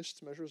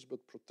protectionist measures,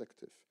 but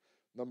protective.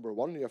 Number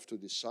one, you have to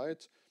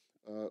decide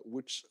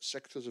which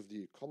sectors of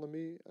the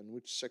economy and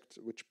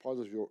which parts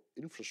of your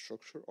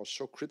infrastructure are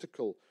so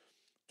critical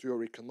to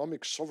your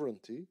economic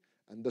sovereignty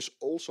and thus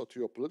also to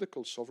your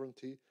political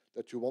sovereignty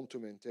that you want to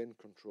maintain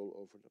control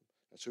over them.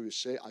 And so you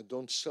say, I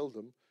don't sell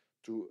them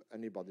to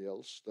anybody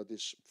else that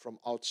is from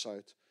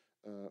outside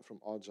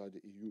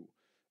the EU.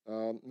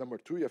 Number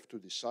two, you have to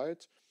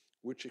decide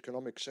which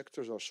economic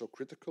sectors are so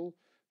critical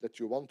that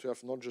you want to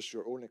have not just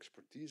your own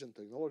expertise and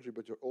technology,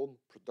 but your own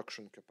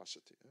production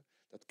capacity.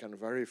 That can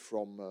vary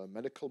from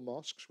medical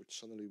masks, which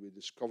suddenly we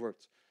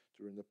discovered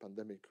during the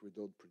pandemic we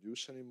don't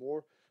produce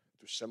anymore,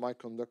 to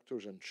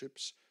semiconductors and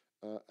chips,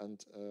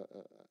 and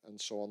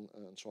so on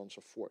and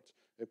so forth.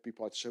 If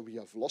people might say we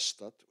have lost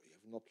that, we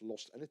have not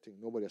lost anything.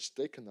 Nobody has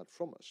taken that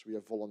from us. We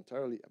have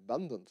voluntarily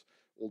abandoned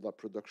all that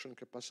production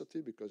capacity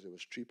because it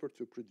was cheaper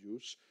to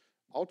produce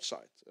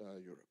outside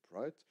Europe,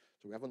 right?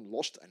 So we haven't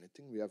lost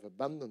anything. We have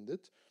abandoned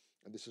it.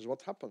 And this is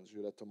what happens.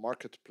 You let the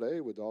market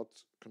play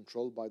without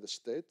control by the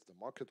state. The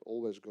market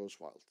always goes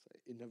wild,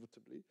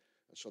 inevitably.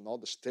 And so now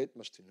the state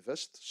must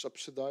invest,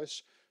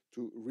 subsidize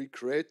to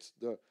recreate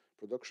the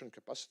production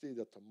capacity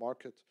that the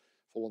market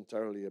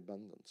voluntarily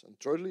abandons. And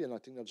thirdly, and I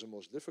think that's the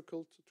most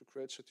difficult to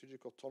create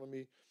strategic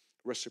autonomy,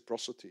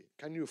 reciprocity.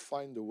 Can you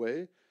find a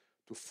way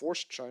to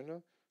force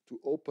China to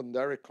open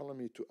their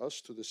economy to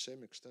us to the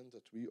same extent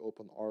that we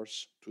open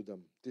ours to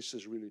them? This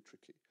is really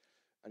tricky.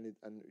 And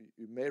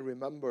you may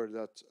remember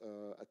that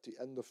at the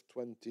end of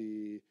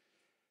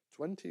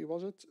 2020,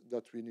 was it,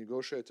 that we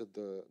negotiated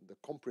the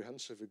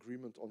comprehensive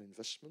agreement on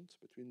investment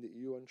between the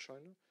EU and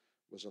China.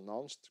 It was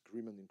announced,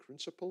 agreement in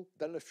principle.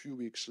 Then a few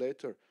weeks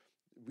later,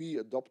 we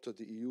adopted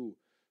the EU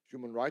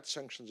human rights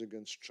sanctions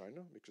against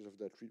China because of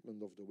their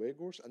treatment of the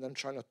Uyghurs. And then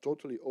China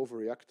totally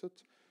overreacted,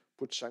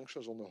 put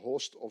sanctions on a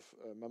host of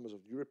members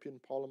of the European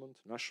Parliament,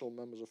 national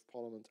members of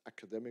Parliament,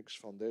 academics,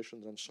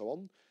 foundations, and so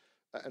on.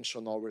 And so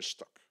now we're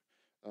stuck.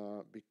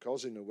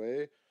 Because in a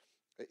way,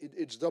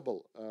 it's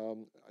double.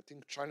 I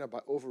think China, by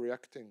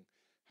overreacting,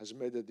 has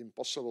made it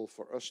impossible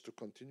for us to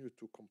continue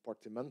to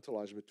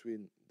compartmentalize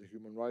between the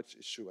human rights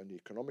issue and the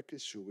economic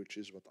issue, which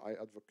is what I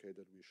advocate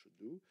that we should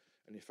do.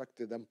 And in fact,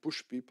 they then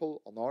push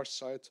people on our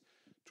side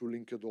to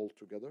link it all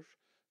together.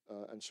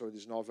 And so it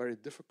is now very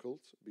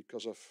difficult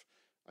because of,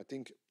 I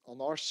think, on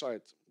our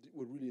side,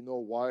 we really know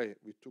why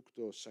we took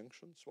those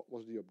sanctions. What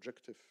was the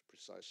objective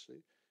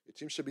precisely? It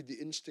seems to be the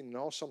instinct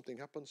now, something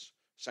happens,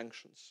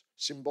 sanctions,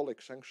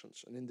 symbolic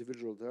sanctions, an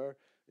individual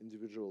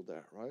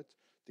there, right?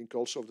 Think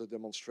also of the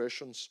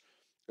demonstrations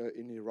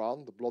in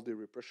Iran, the bloody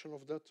repression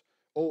of that.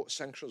 Oh,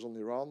 sanctions on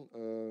Iran,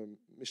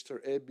 Mr.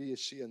 A, B,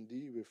 C, and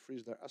D, we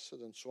freeze their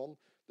assets and so on.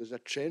 Does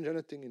that change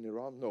anything in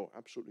Iran? No,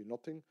 absolutely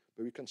nothing.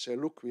 But we can say,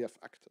 look, we have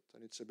acted.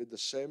 And it's a bit the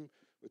same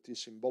with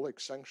these symbolic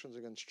sanctions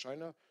against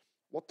China.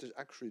 What is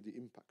actually the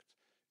impact?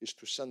 Is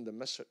to send a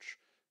message.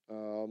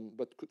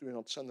 But could we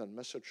not send a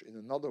message in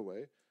another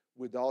way,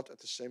 without at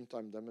the same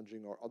time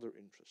damaging our other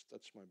interests?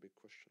 That's my big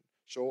question.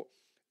 So,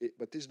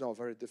 but this is now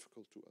very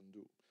difficult to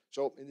undo.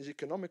 So in this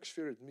economic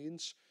sphere, it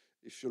means,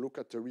 if you look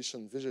at the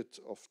recent visit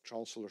of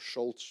Chancellor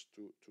Scholz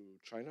to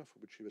China, for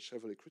which he was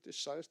heavily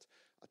criticized,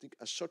 I think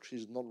as such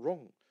he's not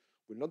wrong.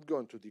 We're not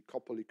going to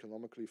decouple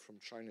economically from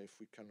China if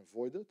we can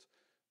avoid it.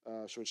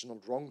 So it's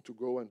not wrong to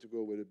go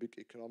with a big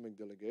economic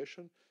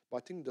delegation. But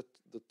I think that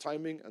the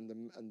timing and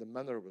the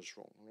manner was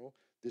wrong. You know?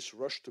 This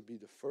rush to be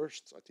the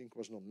first, I think,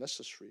 was not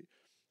necessary.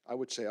 I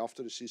would say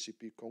after the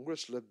CCP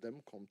Congress, let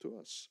them come to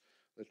us.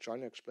 Let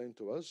China explain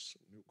to us,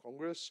 new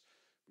Congress,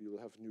 we will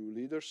have new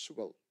leaders.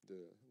 Well,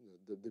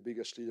 the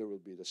biggest leader will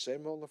be the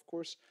same one, of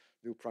course,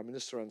 new prime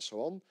minister and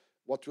so on.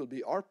 What will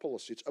be our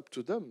policy? It's up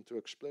to them to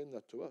explain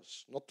that to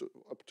us, not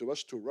up to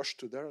us to rush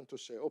to there and to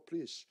say, oh,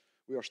 please,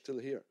 we are still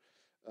here.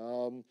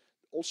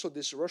 Also,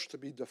 this rush to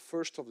be the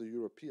first of the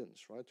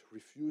Europeans, right?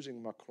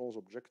 Refusing Macron's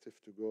objective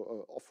to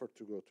go, offer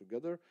to go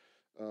together,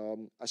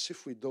 as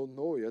if we don't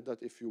know yet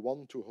that if you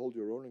want to hold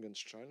your own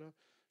against China,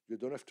 you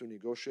don't have to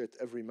negotiate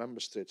every member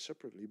state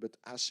separately, but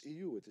as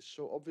EU, it is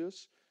so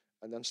obvious,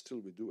 and then still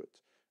we do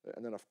it.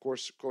 And then, of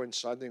course,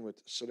 coinciding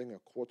with selling a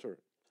quarter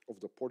of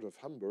the port of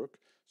Hamburg,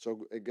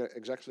 so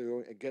exactly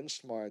going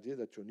against my idea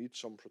that you need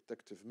some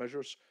protective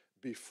measures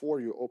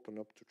before you open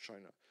up to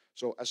China.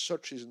 So as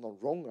such, he's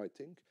not wrong, I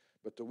think,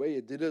 but the way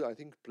he did it, I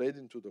think, played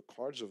into the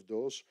cards of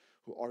those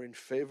who are in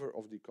favor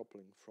of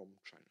decoupling from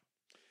China.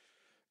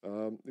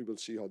 We will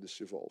see how this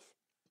evolves.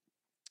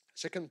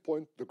 Second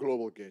point, the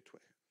global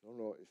gateway. I don't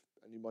know if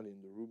anybody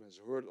in the room has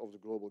heard of the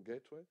global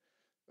gateway.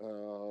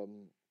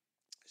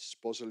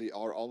 Supposedly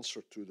our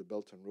answer to the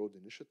Belt and Road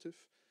Initiative.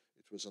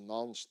 It was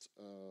announced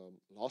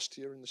last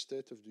year in the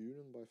State of the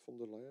Union by von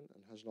der Leyen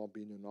and has now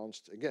been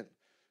announced again,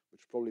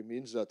 which probably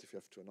means that if you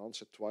have to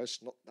announce it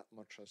twice, not that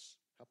much has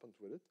happened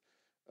with it.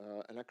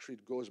 And actually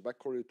it goes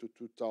back already to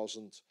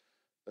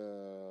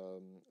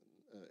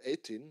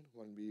 2018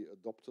 when we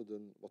adopted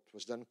what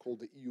was then called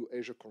the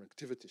EU-Asia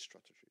Connectivity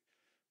Strategy,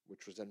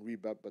 which was then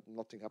rebaptized, but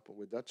nothing happened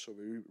with that. So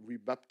we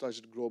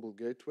rebaptized it Global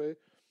Gateway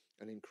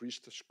and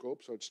increased the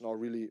scope. So it's now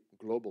really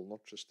global,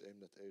 not just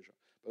aimed at Asia.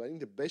 But I think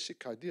the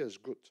basic idea is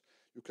good.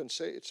 You can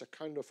say it's a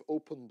kind of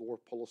open door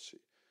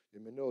policy. You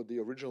may know the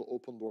original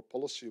open door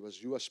policy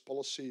was US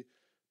policy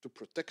to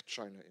protect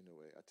China in a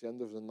way. At the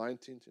end of the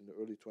 19th, in the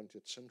early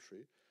 20th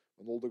century,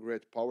 when all the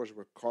great powers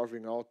were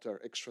carving out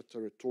their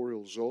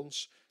extraterritorial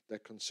zones, their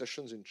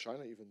concessions in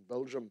China, even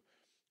Belgium,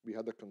 we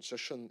had a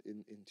concession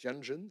in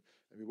Tianjin,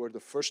 and we were the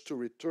first to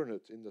return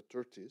it in the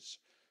 30s.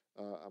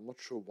 I'm not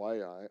sure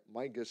why.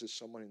 My guess is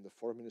someone in the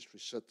foreign ministry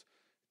said,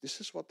 this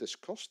is what this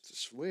costs.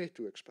 It's way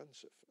too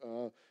expensive.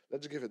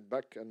 Let's give it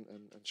back and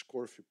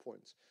score a few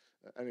points.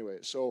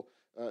 Anyway, so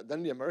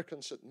then the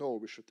Americans said, no,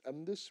 we should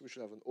end this. We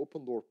should have an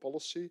open door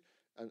policy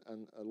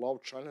and allow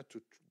China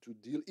to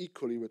deal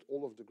equally with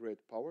all of the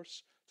great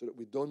powers so that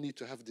we don't need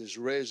to have this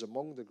race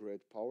among the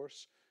great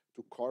powers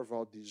to carve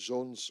out these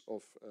zones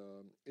of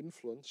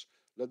influence.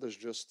 Let us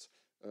just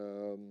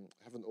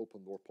have an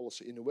open door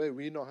policy. In a way,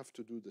 we now have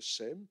to do the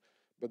same,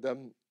 but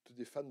then to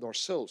defend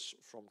ourselves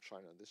from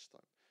China this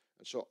time.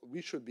 And so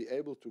we should be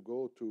able to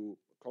go to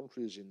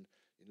countries in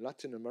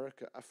Latin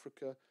America,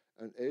 Africa,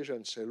 and Asia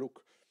and say,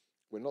 look,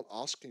 we're not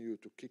asking you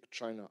to kick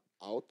China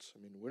out. I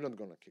mean, we're not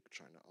going to kick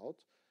China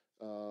out.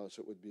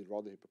 So it would be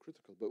rather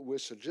hypocritical. But we're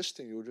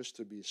suggesting you just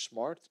to be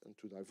smart and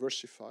to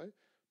diversify.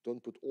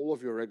 Don't put all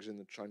of your eggs in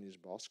the Chinese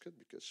basket,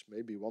 because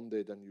maybe one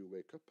day then you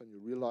wake up and you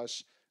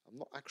realize I'm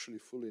not actually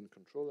fully in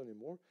control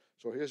anymore.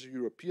 So here's a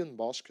European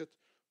basket.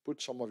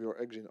 Put some of your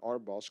eggs in our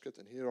basket,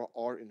 and here are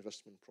our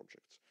investment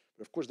projects.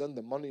 But of course, then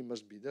the money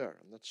must be there,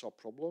 and that's our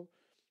problem.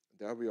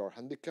 There we are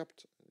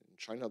handicapped. In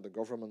China, the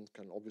government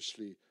can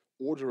obviously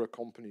order a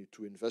company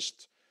to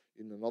invest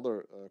in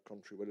another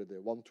country, whether they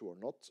want to or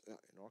not.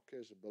 In our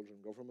case, the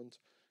Belgian government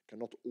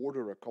cannot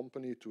order a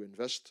company to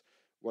invest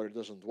where it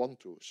doesn't want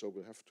to. So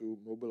we'll have to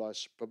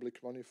mobilize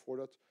public money for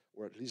that,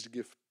 or at least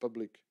give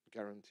public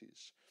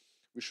guarantees.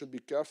 We should be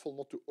careful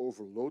not to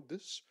overload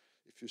this.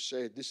 If you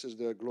say this is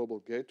the global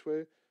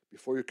gateway,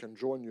 before you can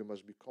join, you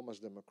must become as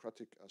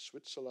democratic as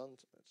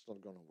Switzerland. It's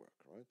not going to work,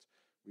 right?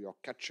 We are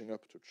catching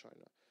up to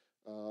China.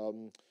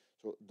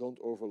 So don't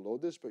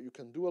overload this, but you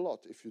can do a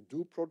lot. If you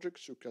do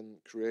projects, you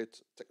can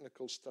create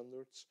technical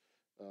standards,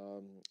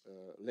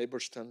 labor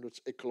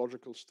standards,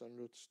 ecological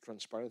standards,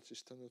 transparency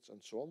standards,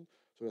 and so on,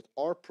 so that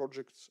our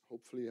projects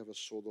hopefully have a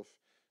sort of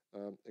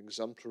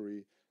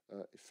exemplary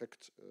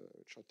effect,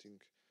 which I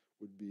think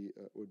would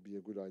be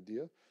a good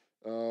idea.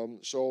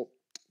 So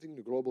I think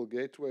the global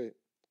gateway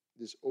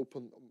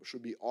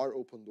should be our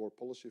open door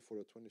policy for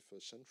the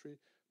 21st century,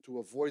 to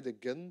avoid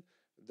again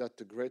that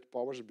the great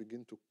powers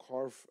begin to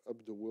carve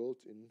up the world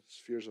in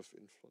spheres of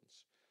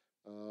influence.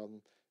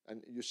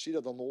 And you see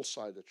that on all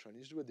sides. The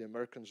Chinese do it, the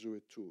Americans do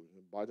it too.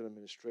 The Biden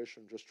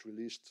administration just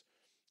released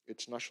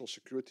its national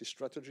security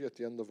strategy at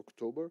the end of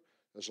October.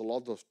 There's a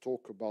lot of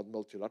talk about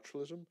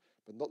multilateralism,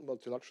 but not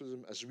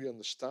multilateralism as we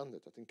understand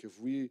it. I think if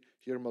we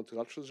hear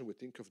multilateralism, we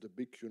think of the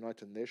big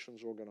United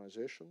Nations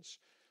organizations,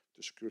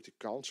 the Security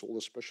Council,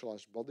 the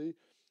specialized body.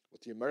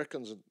 What the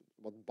Americans,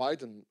 what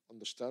Biden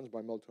understands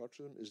by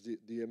multilateralism is the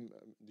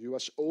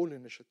U.S. own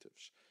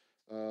initiatives.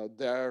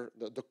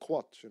 The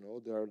Quad,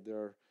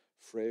 their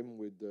frame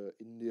with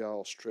India,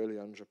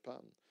 Australia, and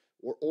Japan,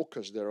 or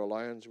AUKUS, their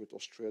alliance with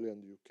Australia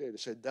and the UK. They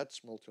say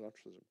that's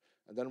multilateralism.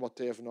 And then what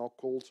they have now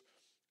called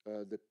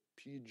the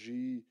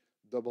PGII,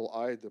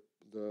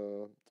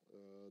 the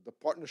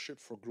Partnership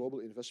for Global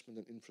Investment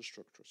and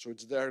Infrastructure. So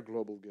it's their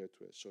global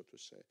gateway, so to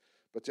say.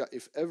 But yeah,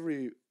 if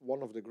every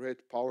one of the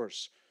great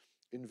powers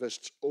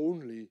invests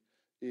only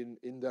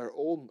in their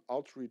own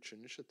outreach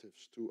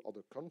initiatives to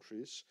other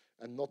countries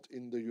and not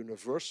in the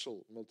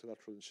universal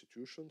multilateral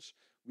institutions,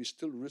 we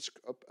still risk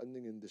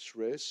upending in this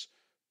race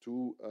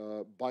to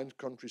bind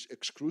countries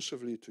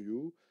exclusively to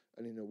you,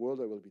 and in a world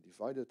that will be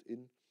divided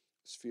in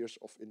spheres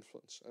of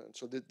influence. And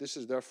so this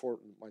is therefore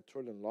my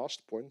third and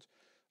last point.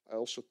 I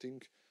also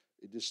think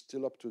it is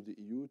still up to the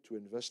EU to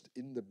invest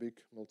in the big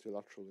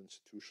multilateral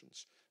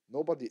institutions.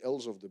 Nobody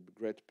else of the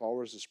great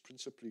powers is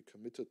principally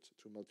committed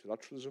to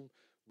multilateralism.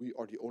 We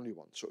are the only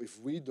one. So if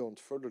we don't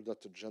further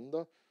that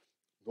agenda,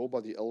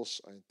 nobody else,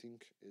 I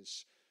think,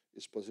 is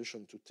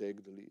positioned to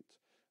take the lead.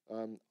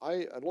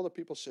 A lot of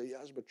people say,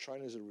 yes, but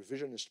China is a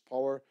revisionist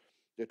power.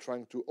 They're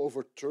trying to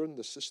overturn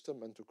the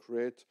system and to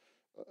create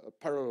a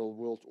parallel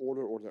world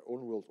order or their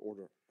own world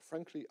order.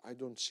 Frankly, I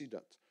don't see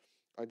that.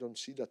 I don't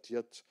see that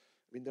yet.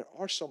 I mean, there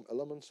are some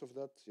elements of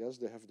that. Yes,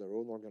 they have their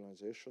own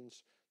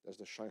organizations. There's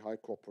the Shanghai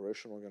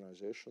Cooperation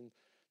Organization.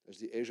 There's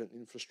the Asian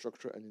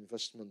Infrastructure and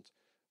Investment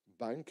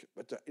Bank,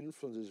 but their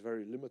influence is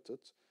very limited.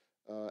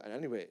 And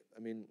anyway, I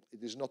mean,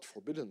 it is not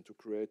forbidden to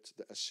create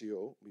the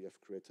SCO. We have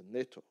created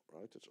NATO,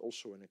 right? It's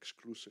also an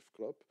exclusive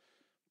club.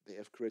 They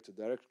have created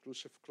their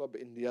exclusive club.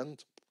 In the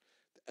end,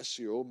 the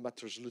SCO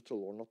matters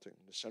little or nothing.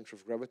 The center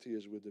of gravity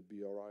is with the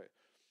BRI.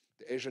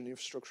 The Asian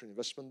Infrastructure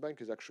Investment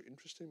Bank is actually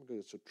interesting because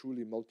it's a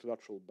truly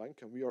multilateral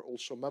bank, and we are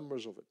also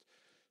members of it.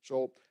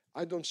 So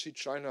I don't see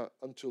China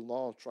until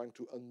now trying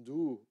to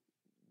undo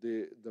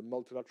the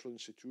multilateral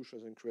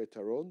institutions and create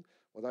their own.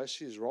 What I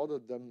see is rather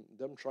them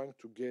trying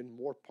to gain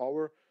more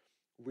power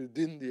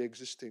within the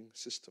existing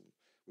system,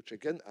 which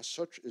again, as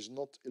such, is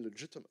not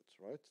illegitimate,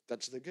 right?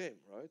 That's the game,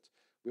 right?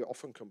 We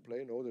often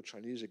complain, oh, the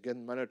Chinese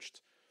again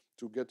managed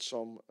to get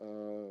some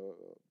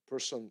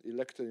person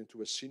elected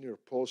into a senior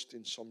post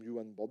in some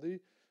UN body.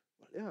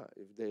 Well, yeah,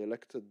 if they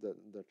elected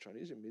the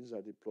Chinese, it means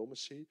that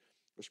diplomacy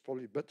was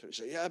probably better. You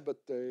say, yeah,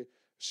 but they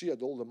see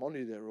at all the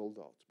money they rolled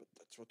out. But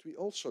that's what we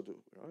also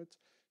do, right?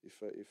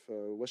 If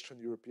a Western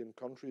European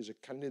country is a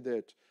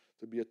candidate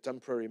to be a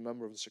temporary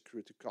member of the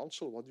Security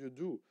Council, what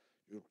do?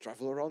 You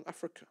travel around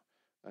Africa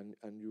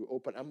and you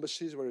open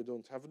embassies where you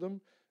don't have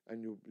them,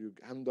 and you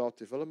hand out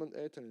development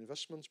aid and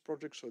investments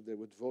projects so they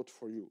would vote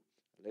for you.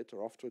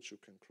 Later afterwards, you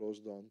can close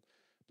down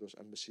those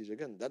embassies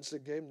again. That's the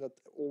game that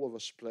all of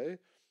us play.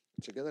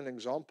 It's again an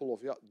example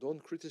of, yeah,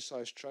 don't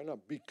criticize China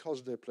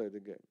because they play the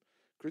game.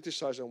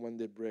 Criticize them when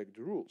they break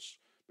the rules.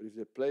 But if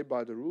they play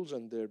by the rules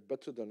and they're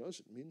better than us,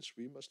 it means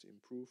we must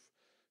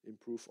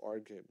improve our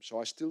game.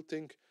 So I still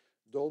think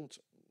don't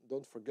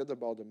forget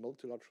about the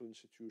multilateral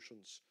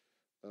institutions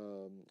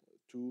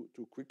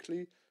too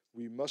quickly.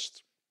 We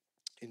must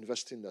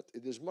invest in that.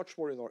 It is much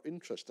more in our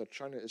interest that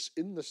China is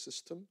in the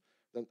system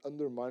than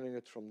undermining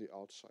it from the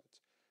outside.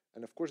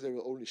 And of course, they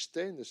will only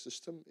stay in the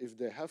system if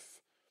they have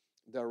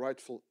their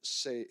rightful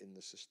say in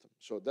the system.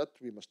 So that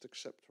we must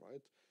accept,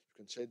 right? You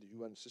can say the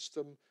UN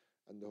system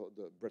and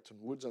the Bretton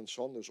Woods and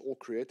so on is all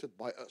created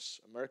by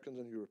us, Americans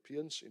and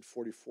Europeans, in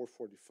 44,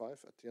 45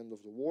 at the end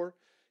of the war.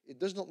 It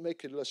does not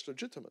make it less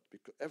legitimate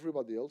because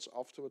everybody else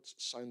afterwards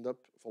signed up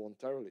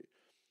voluntarily.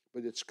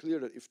 But it's clear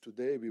that if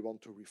today we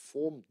want to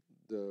reform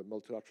the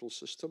multilateral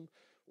system,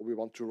 or we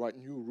want to write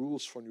new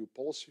rules for new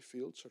policy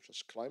fields such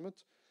as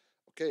climate,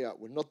 okay, yeah,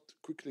 we're not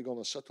quickly going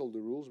to settle the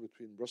rules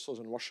between Brussels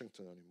and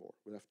Washington anymore.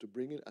 We'll have to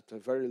bring in, at the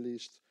very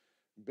least,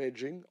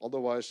 Beijing,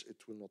 otherwise it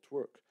will not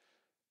work.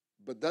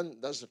 But then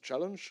that's the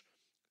challenge.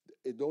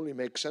 It only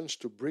makes sense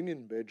to bring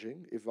in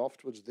Beijing if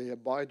afterwards they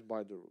abide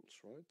by the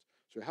rules, right?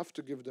 So you have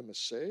to give them a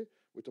say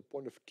with the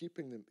point of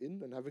keeping them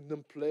in and having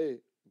them play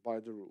by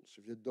the rules.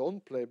 If you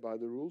don't play by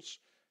the rules,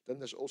 then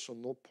there's also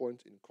no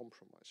point in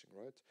compromising,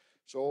 right?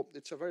 So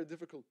it's a very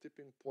difficult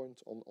tipping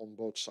point on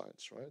both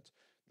sides, right?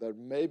 There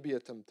may be a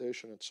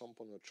temptation at some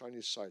point on the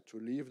Chinese side to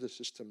leave the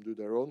system, do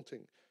their own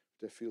thing.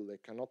 They feel they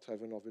cannot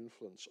have enough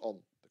influence on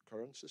the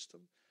current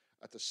system.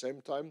 At the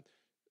same time,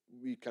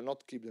 we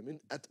cannot keep them in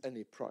at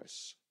any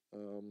price.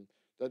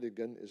 That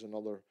again is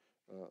another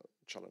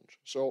challenge.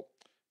 So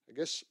I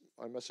guess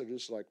my message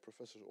is, like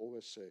professors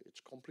always say,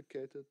 it's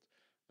complicated,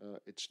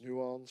 it's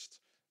nuanced,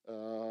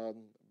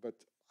 but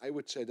I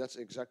would say that's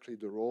exactly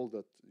the role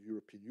that the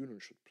European Union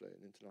should play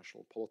in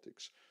international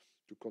politics,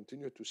 to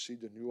continue to see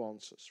the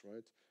nuances,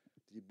 right?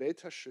 The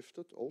debate has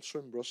shifted, also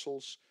in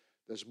Brussels.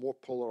 There's more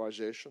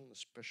polarization,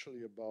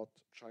 especially about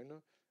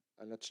China,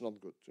 and that's not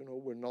good. You know,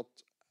 we're not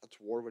at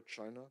war with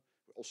China.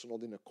 We're also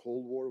not in a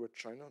cold war with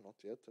China, not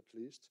yet at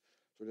least.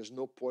 So there's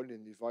no point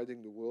in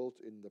dividing the world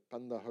in the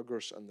panda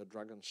huggers and the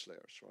dragon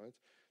slayers, right?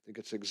 I think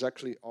it's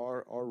exactly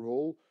our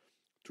role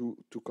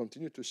to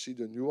continue to see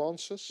the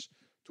nuances,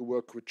 to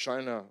work with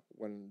China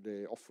when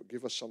they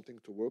give us something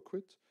to work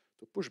with,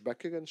 to push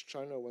back against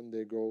China when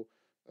they go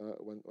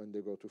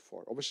too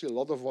far. Obviously, a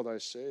lot of what I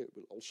say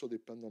will also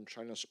depend on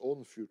China's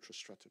own future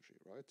strategy,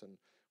 right? And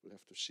we'll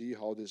have to see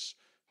how this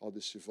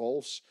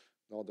evolves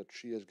now that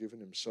Xi has given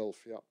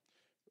himself, a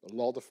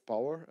lot of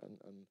power.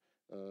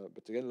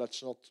 But again,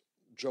 let's not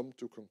jump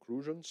to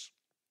conclusions,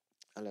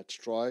 and let's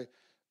try,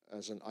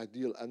 as an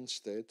ideal end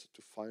state,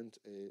 to find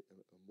a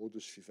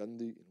modus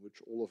vivendi in which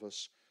all of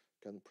us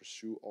can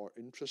pursue our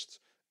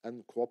interests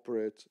and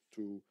cooperate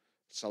to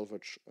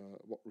salvage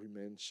what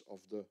remains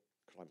of the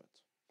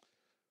climate.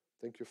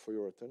 Thank you for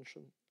your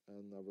attention,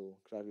 and I will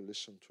gladly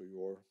listen to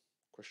your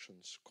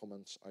questions,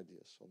 comments,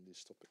 ideas on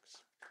these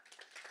topics.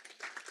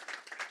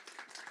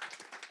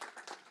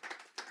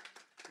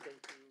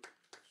 Thank you,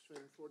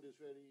 Sven, for this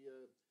very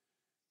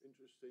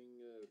interesting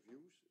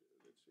views,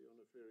 let's say, on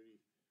a very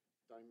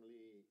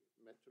timely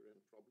matter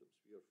and problems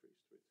we are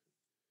faced with.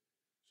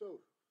 So,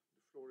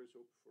 the floor is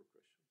open for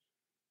questions.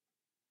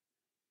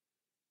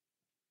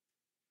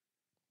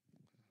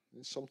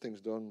 Some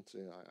things don't.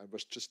 I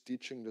was just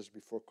teaching this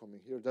before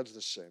coming here. That's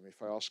the same.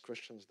 If I ask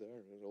questions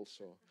there,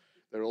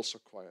 they're also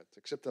quiet.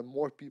 Except that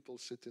more people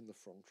sit in the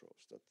front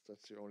rows.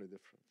 That's the only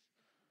difference.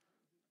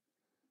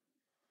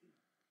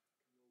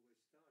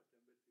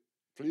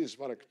 Please,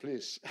 Mark,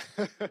 please.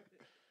 Well, at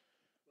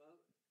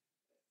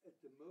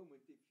the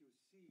moment, if you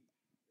see,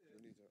 you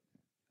need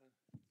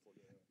for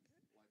the live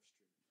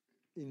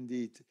stream.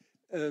 Indeed,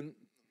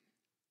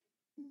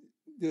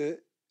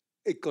 the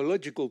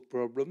ecological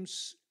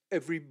problems,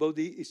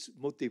 everybody is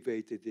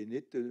motivated in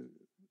it,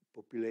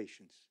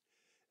 populations.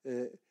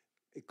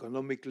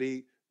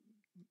 Economically,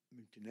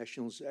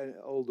 multinationals,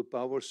 all the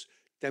powers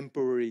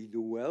temporarily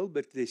do well,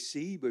 but they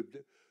see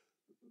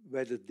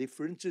where the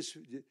differences.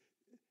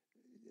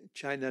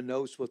 China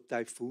knows what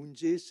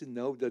typhoons is, and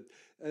know that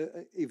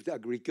if the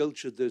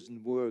agriculture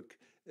doesn't work,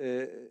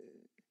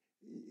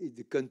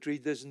 the country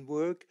doesn't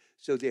work.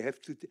 So they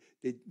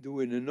do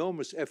an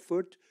enormous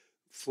effort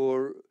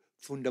for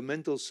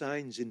fundamental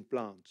science in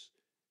plants.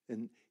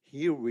 And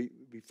here we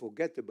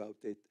forget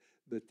about it,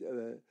 but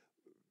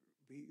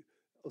we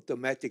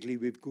automatically,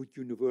 with good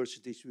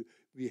universities,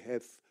 we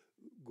have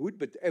good,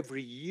 but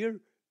every year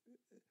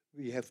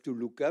we have to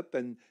look up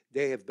and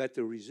they have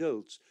better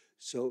results.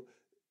 So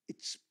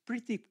it's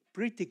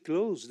pretty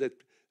close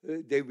that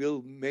they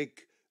will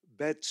make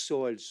better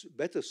soils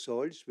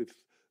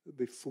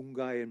with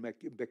fungi and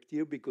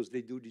bacteria, because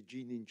they do the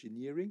gene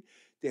engineering.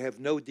 They have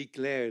now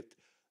declared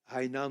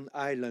Hainan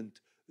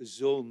Island a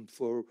zone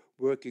for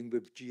working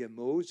with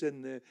GMOs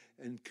and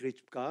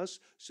CRISPR-Cas.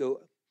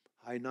 So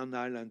Hainan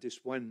Island is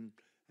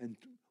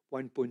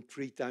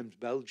 1.3 times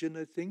Belgium,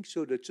 I think.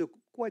 So that's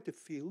quite a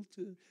field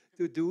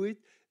to do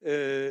it.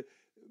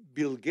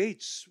 Bill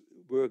Gates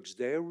works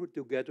there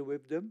together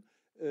with them.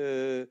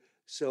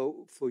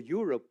 So for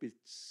Europe,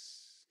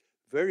 it's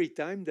very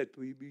time that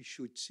we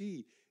should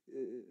see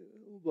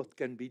what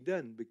can be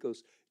done,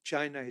 because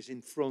China is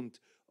in front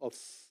of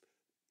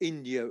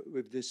India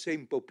with the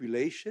same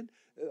population.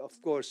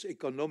 Of course,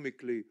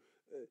 economically,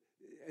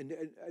 and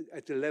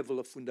at the level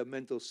of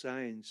fundamental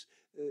science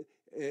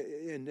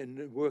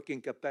and working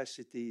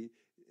capacity,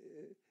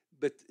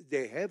 but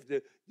they have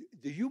the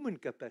human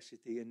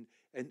capacity, and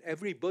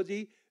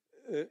everybody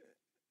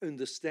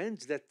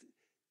understands that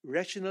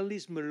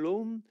rationalism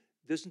alone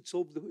doesn't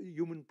solve the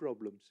human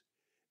problems.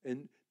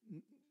 And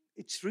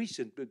it's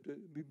recent, but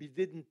we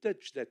didn't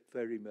touch that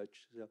very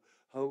much. So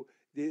how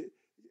the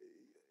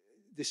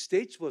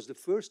States was the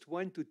first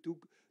one to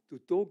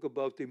talk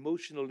about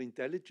emotional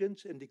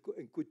intelligence, and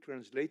could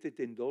translate it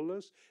in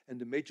dollars. And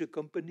the major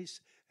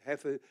companies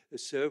have a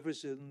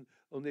service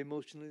on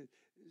emotional.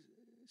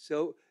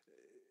 So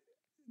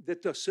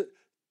that was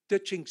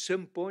touching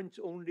some points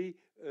only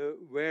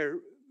where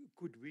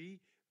could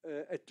we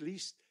at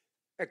least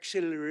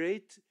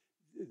accelerate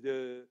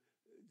the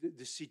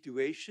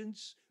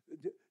situations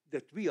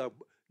that we are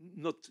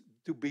not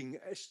to being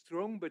as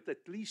strong, but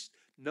at least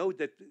know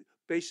that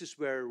places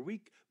where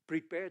weak,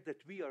 prepare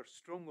that we are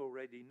strong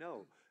already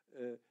now.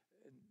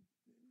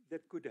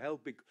 That could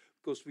help,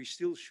 because we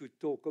still should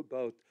talk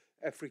about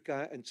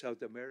Africa and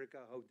South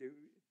America, how they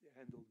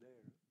handle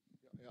there.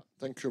 Yeah,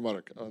 thank you,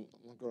 Mark. I'm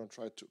not going to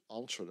try to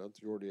answer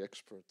that. You're the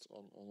expert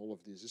on all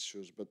of these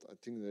issues, but I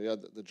think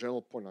the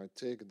general point I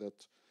take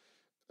that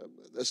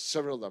there's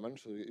several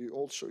dimensions. You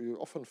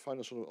often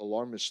find a sort of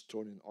alarmist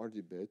tone in our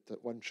debate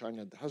that when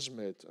China has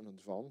made an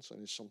advance,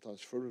 and is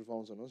sometimes further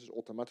advanced than us, is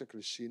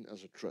automatically seen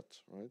as a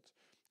threat, right?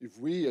 If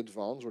we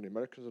advance, or the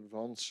Americans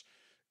advance,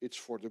 it's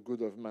for the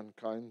good of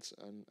mankind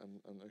and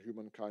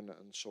humankind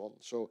and so on.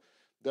 So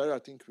there, I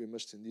think we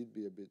must indeed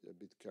be a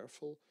bit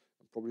careful,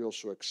 and probably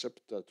also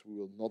accept that we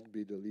will not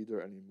be the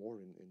leader anymore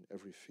in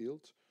every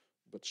field,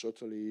 but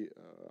certainly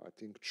I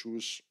think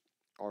choose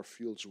our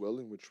fields well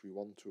in which we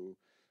want to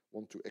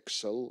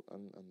excel,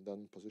 and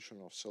then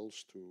position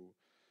ourselves to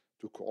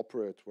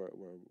cooperate where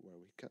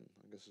we can.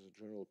 I guess as a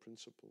general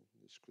principle,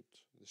 this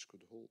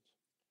could hold.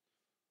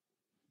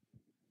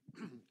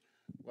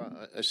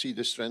 Well, I see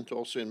this trend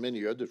also in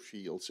many other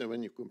fields. And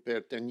when you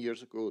compare 10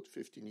 years ago,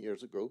 15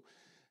 years ago,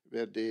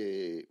 where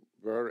they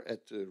were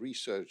at the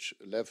research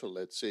level,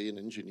 let's say in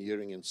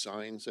engineering and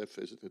science, I've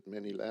visited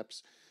many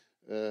labs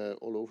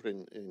all over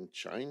in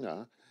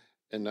China.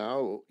 And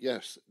now,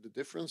 yes, the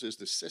difference is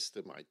the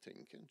system, I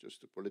think, and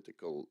just the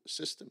political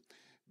system.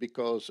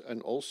 Because,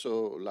 and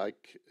also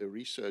like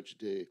research,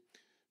 they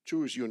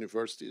choose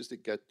universities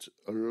that get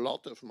a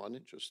lot of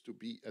money just to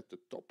be at the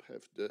top,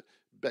 have the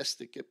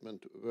best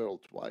equipment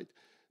worldwide.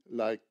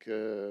 Like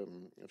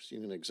I've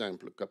seen an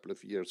example a couple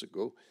of years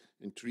ago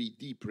in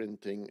 3D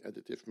printing,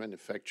 additive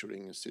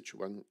manufacturing in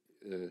Sichuan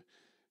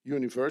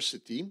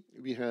University.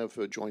 We have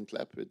a joint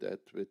lab with that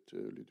with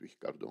Ludwig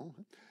Cardon.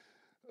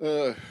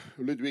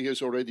 Ludwig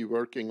is already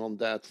working on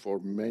that for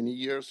many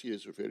years. He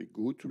is a very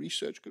good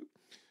research group.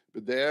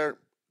 But there,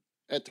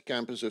 at the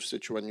campus of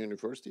Sichuan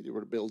University, they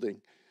were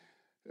building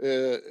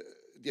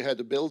they had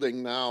a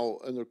building now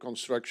under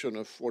construction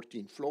of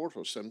 14 floors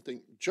or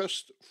something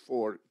just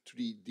for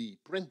 3D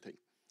printing.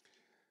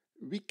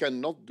 We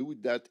cannot do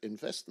that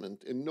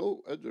investment. In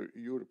no other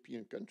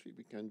European country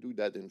we can do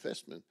that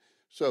investment.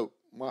 So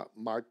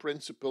my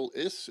principle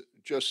is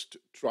just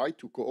try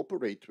to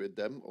cooperate with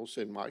them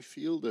also in my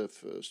field of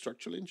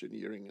structural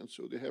engineering. And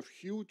so they have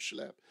huge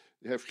lab,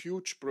 they have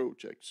huge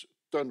projects,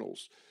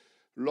 tunnels,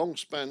 long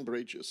span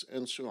bridges,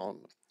 and so on.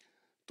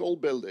 Tall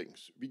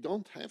buildings. We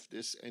don't have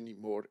this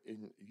anymore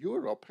in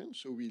Europe, and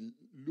so we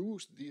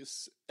lose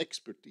this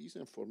expertise.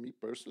 And for me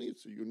personally,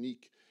 it's a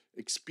unique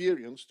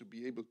experience to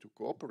be able to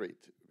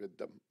cooperate with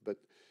them. But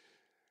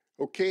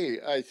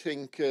okay, I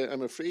think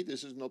I'm afraid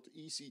this is not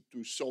easy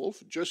to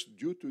solve just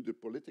due to the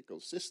political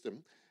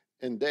system.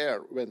 And there,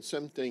 when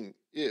something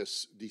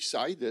is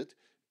decided,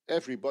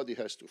 everybody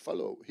has to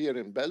follow. Here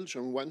in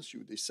Belgium, once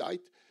you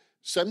decide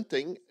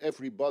something,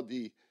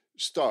 everybody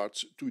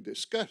starts to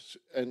discuss,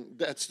 and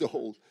that's the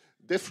whole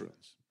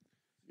difference.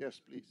 Yes,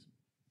 please.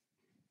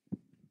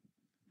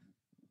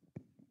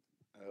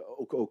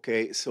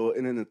 Okay, so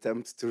in an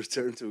attempt to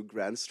return to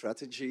grand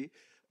strategy,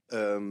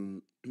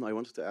 I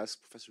wanted to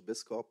ask Professor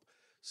Biscop,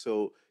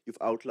 so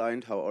you've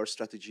outlined how our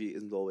strategy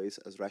isn't always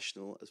as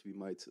rational as we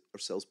might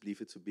ourselves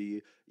believe it to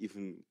be,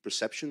 even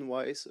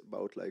perception-wise,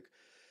 about like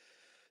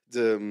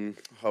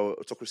how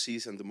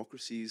autocracies and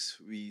democracies,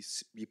 we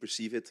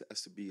perceive it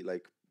as to be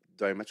like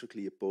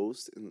diametrically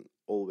opposed in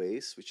all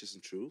ways, which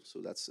isn't true.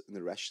 So that's an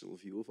irrational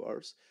view of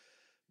ours.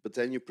 But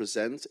then you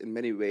present in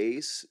many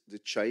ways the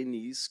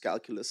Chinese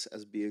calculus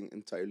as being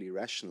entirely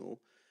rational,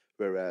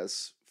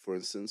 whereas, for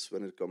instance,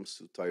 when it comes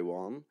to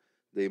Taiwan,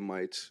 they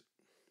might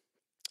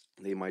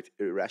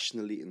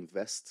irrationally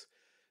invest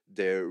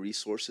their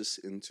resources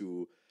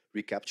into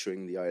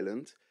recapturing the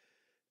island.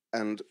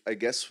 And I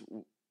guess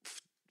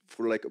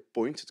for like a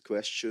pointed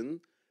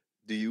question,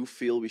 do you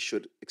feel we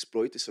should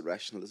exploit this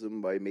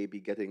irrationalism by maybe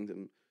getting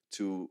them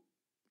to,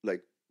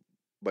 like,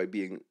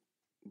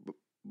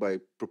 by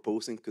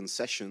proposing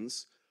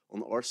concessions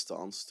on our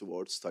stance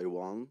towards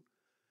Taiwan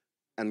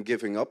and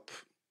giving up,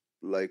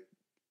 like,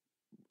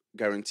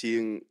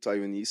 guaranteeing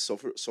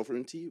Taiwanese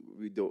sovereignty?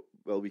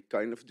 We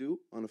kind of do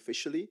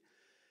unofficially,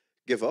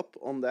 give up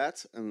on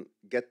that and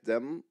get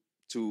them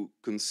to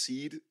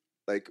concede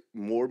like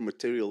more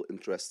material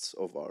interests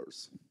of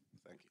ours.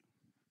 Thank you.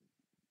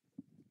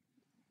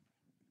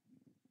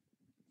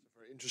 It's a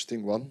very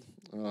interesting one.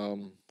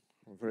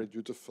 A very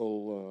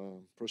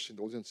dutiful person in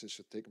the audience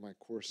should take my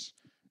course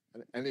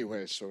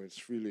anyway, so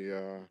it's really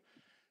a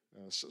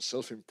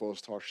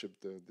self-imposed hardship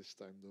this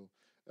time though.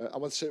 I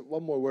want to say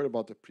one more word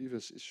about the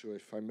previous issue,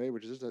 if I may,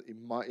 which is that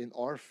in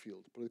our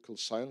field, political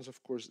science,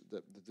 of course,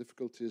 the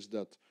difficulty is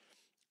that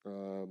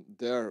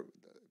there,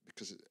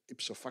 because it's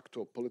ipso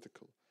facto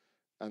political,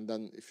 and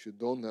then if you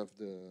don't have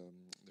the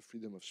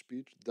freedom of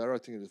speech, there I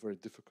think it is very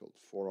difficult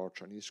for our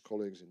Chinese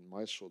colleagues in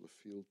my sort of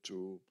field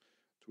to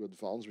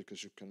advance,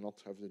 because you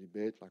cannot have the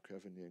debate like you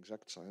have in the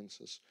exact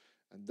sciences,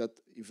 and that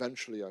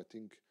eventually I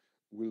think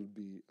will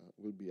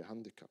be a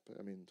handicap.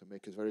 I mean, to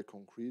make it very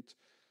concrete,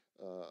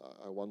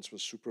 I once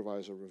was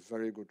supervisor of a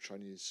very good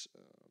Chinese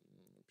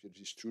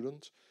PhD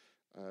student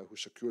who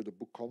secured a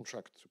book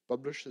contract to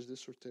publish his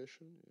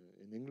dissertation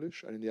in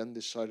English, and in the end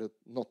decided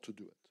not to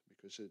do it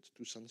because it's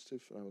too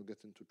sensitive and I will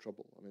get into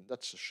trouble. I mean,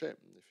 that's a shame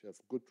if you have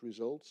good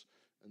results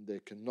and they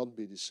cannot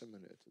be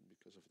disseminated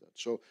because of that.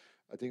 So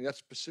I think that's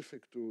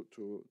specific to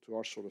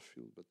our sort of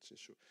field, but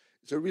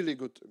it's a really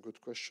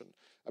good question.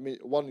 I mean,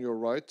 one, you're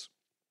right.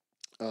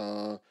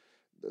 I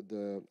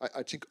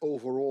think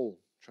overall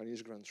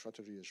Chinese grand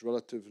strategy is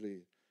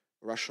relatively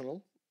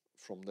rational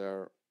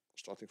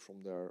starting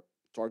from their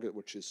target,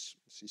 which is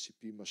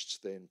CCP must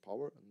stay in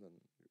power, and then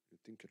you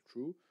think it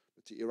through.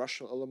 But the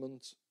irrational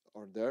elements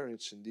are there, and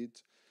it's indeed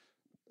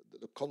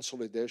the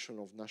consolidation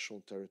of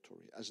national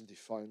territory as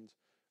defined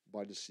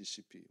by the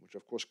CCP, which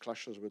of course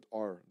clashes with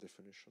our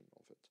definition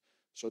of it.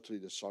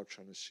 Certainly the South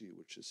China Sea,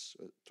 which is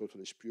a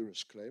totally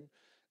spurious claim,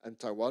 and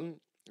Taiwan,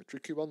 a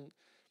tricky one.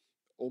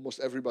 Almost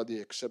everybody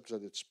accepts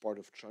that it's part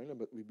of China,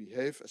 but we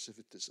behave as if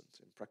it isn't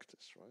in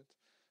practice, right?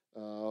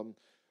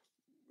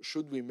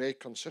 should we make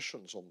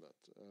concessions on that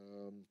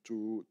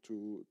to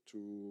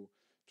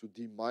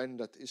demine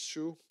that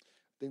issue?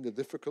 I think the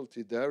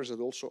difficulty there is that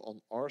also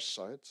on our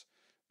side,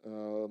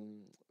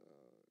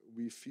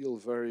 we feel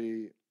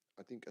very,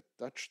 I think,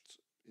 attached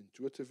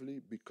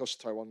intuitively because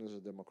Taiwan is a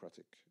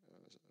democratic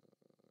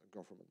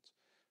government,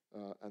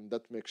 and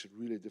that makes it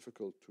really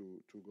difficult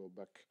to go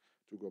back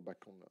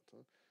on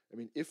that. I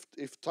mean,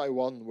 if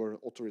Taiwan were an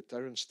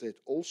authoritarian state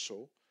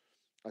also,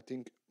 I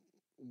think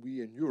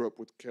we in Europe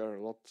would care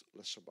a lot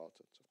less about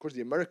it. Of course,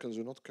 the Americans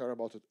do not care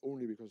about it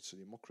only because it's a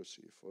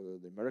democracy. For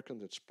the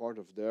Americans, it's part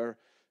of their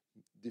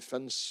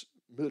defense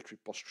military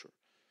posture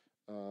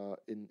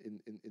in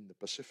the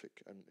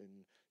Pacific, and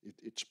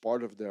it's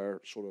part of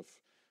their sort of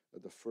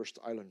the first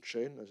island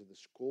chain, as it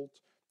is called,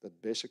 that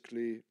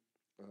basically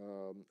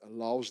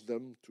allows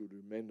them to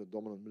remain the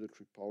dominant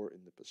military power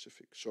in the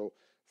Pacific. So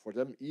for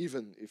them,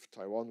 even if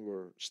Taiwan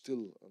were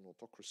still an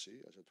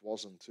autocracy, as it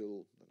was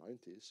until the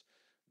 90s,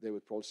 they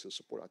would probably still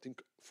support. I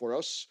think for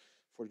us,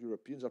 for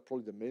Europeans,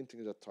 probably the main thing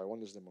is that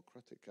Taiwan is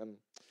democratic. And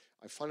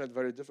I find it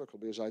very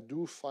difficult because I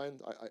do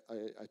find,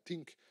 I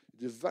think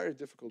it is very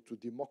difficult to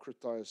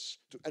democratize,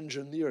 to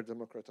engineer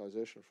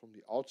democratization from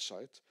the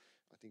outside.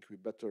 I think we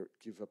better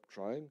give up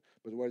trying.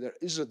 But where there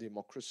is a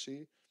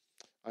democracy,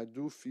 I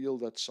do feel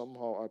that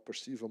somehow I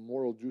perceive a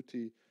moral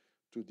duty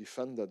to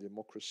defend that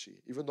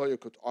democracy. Even though you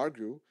could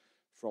argue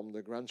from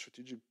the grand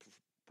strategic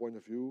point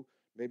of view,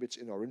 maybe it's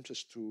in our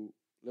interest to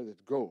let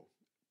it go,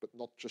 but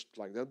not just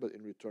like that, but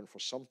in return for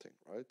something,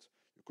 right?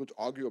 You could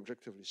argue,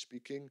 objectively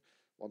speaking,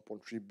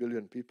 1.3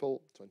 billion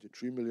people,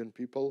 23 million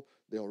people,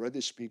 they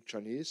already speak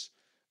Chinese.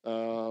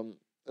 You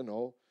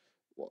know,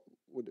 what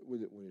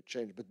would it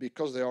change? But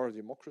because they are a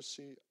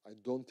democracy, I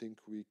don't think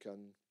we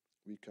can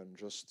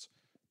just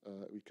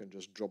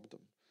drop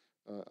them.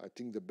 I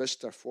think the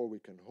best, therefore, we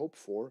can hope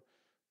for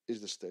is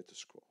the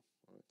status quo.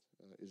 Right?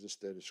 Is the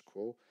status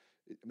quo.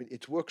 I mean,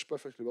 it works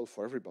perfectly well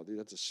for everybody.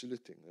 That's a silly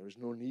thing. There is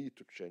no need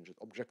to change it,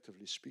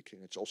 objectively speaking.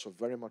 It's also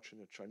very much in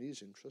the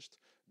Chinese interest,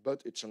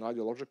 but it's an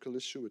ideological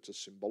issue, it's a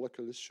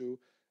symbolical issue,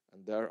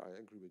 and there I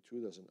agree with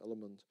you, there's an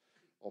element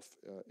of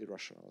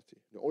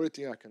irrationality. The only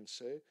thing I can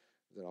say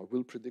that I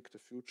will predict the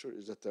future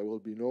is that there will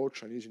be no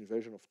Chinese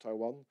invasion of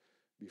Taiwan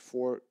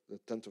before the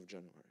 10th of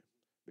January,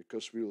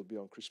 because we will be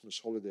on Christmas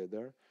holiday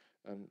there,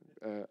 and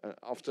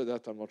after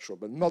that I'm not sure,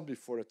 but not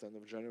before the 10th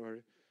of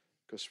January,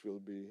 because we'll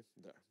be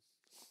there.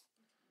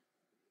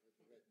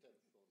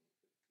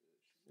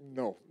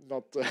 No,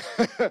 not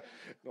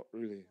not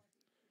really.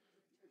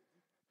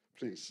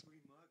 Please.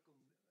 Remark on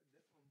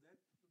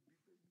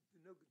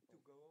that, to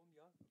go on,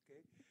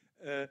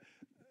 yeah,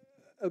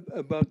 okay.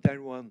 About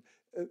Taiwan,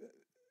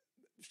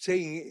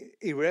 saying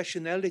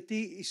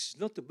irrationality is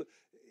not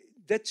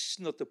that's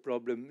not a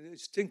problem.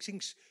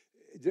 Things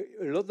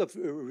a lot of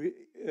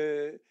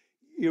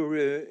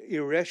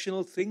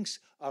irrational things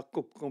are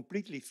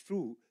completely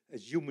true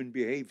as human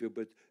behavior,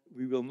 but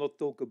we will not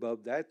talk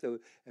about that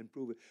and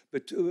prove it.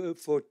 But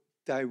for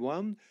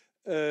Taiwan,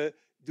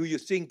 do you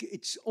think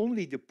it's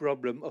only the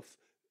problem of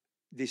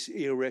this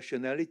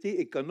irrationality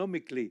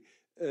economically?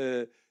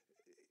 The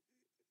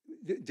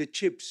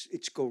chips,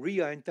 it's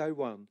Korea and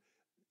Taiwan.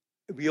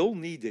 We all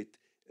need it.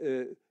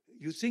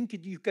 You think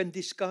you can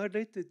discard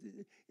it?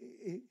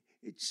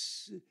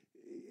 It's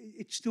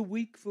too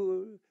weak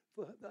for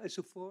as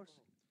a force?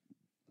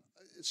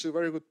 It's a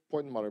very good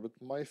point, Mara, but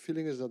my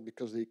feeling is that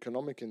because the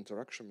economic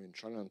interaction between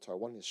China and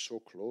Taiwan is so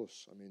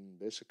close, I mean,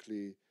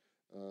 basically,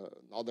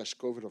 now there's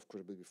COVID, of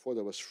course, but before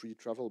there was free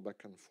travel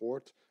back and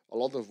forth. A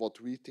lot of what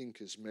we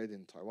think is made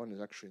in Taiwan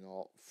is actually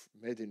now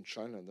made in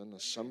China and then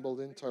assembled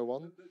in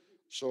Taiwan.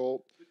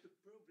 So, but the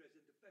progress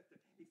and the pattern,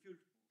 if you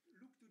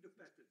look to the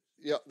pattern.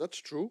 Yeah, that's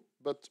true,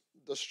 but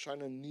does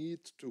China need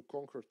to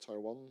conquer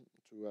Taiwan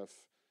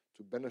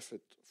to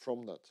benefit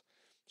from that?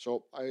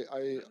 So I'm sorry,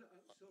 I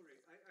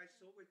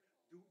saw it.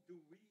 Do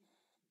we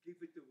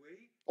give it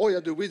away? Oh yeah,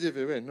 do we give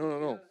it away? No. And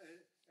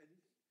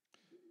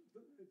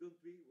don't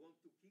we want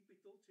to keep it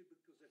also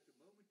because at the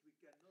moment we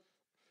cannot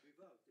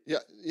without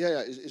it?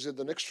 Yeah. Is it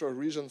an extra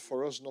reason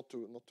for us not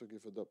to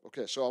give it up?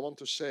 Okay, so I want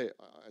to say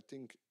I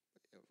think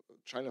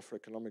China, for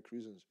economic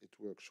reasons, it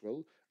works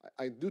well.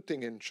 I do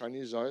think in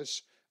Chinese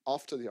eyes,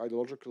 after the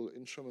ideological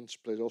instruments,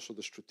 plays also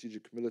the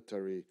strategic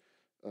military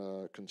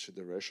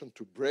consideration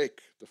to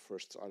break the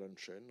first island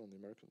chain on the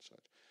American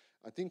side.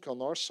 I think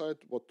on our side,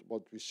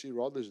 what we see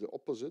rather is the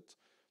opposite,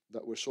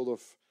 that we're sort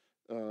of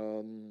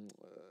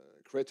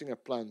creating a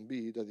plan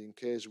B that in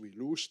case we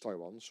lose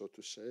Taiwan, so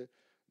to say,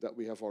 that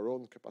we have our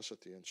own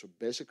capacity. And so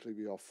basically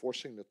we are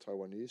forcing the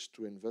Taiwanese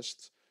to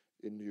invest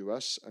in the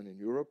US and in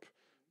Europe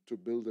to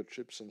build the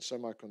chips and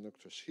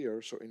semiconductors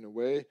here. So in a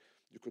way,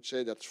 you could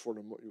say that's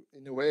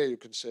in a way you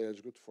can say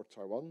it's good for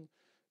Taiwan,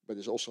 but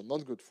it's also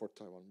not good for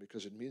Taiwan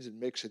because it means it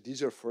makes it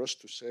easier for us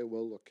to say,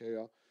 well, okay,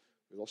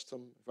 we lost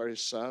them, very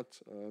sad,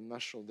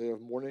 national day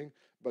of mourning,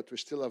 but we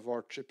still have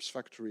our chips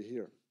factory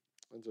here.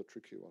 That's a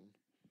tricky one.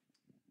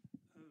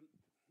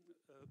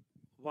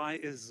 Why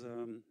is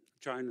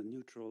China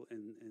neutral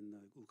in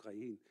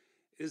Ukraine?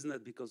 isn't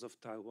it because of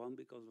Taiwan,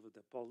 because of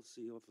their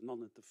policy of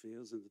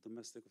non-interference in the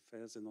domestic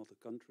affairs in other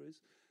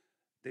countries?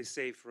 They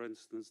say, for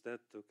instance, that,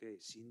 okay,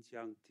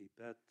 Xinjiang,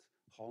 Tibet,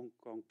 Hong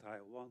Kong,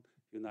 Taiwan,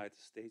 United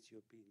States,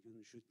 European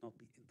Union should not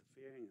be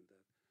interfering in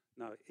that.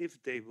 Now,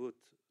 if they would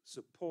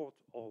support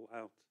all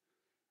out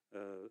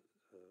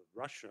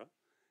Russia,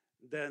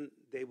 then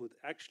they would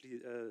actually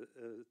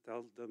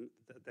tell them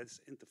that that's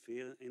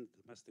interfering in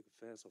the domestic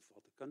affairs of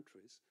other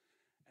countries.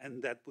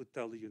 And that would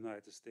tell the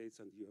United States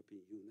and the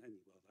European Union,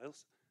 anywhere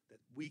else, that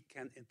we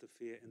can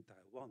interfere in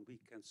Taiwan, we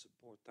can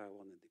support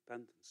Taiwan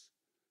independence.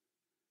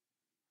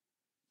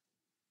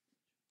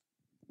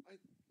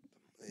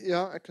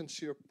 Yeah, I can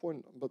see your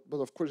point, but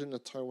of course in the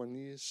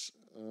Taiwanese,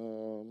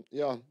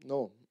 yeah,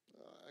 no,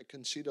 I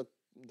can see that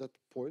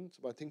point.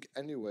 But I think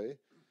anyway,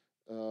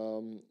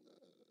 the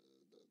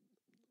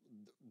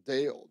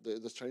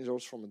Chinese are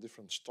also from a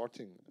different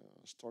starting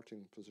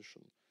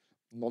position.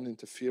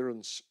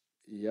 Non-interference,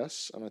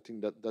 yes, and I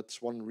think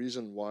that's one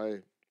reason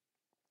why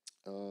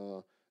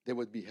they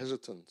would be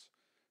hesitant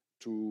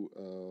to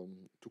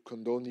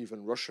condone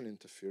even Russian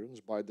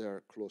interference by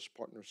their close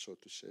partners, so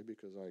to say,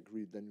 because I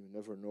agree. Then you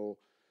never know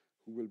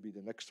who will be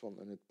the next one,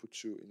 and it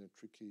puts you in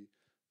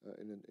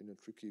a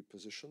tricky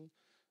position.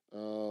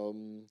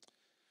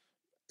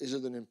 Is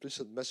it an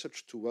implicit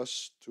message to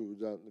us to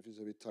that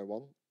vis-a-vis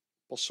Taiwan?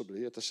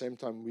 Possibly. At the same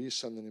time, we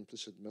send an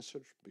implicit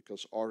message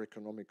because our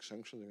economic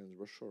sanctions against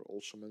Russia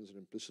also means an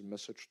implicit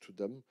message to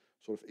them,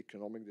 sort of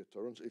economic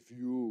deterrence. If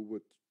you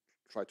would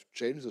try to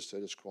change the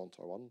status quo on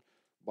Taiwan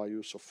by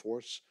use of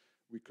force,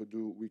 we could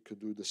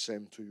do the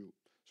same to you.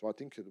 So I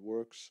think it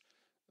works.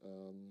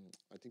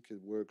 I think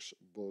it works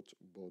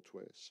both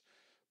ways.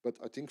 But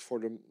I think for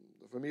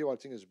me, what I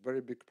think is a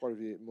very big part of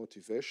the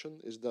motivation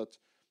is that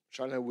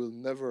China will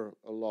never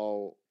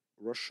allow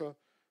Russia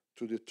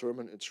to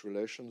determine its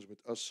relations with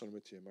us and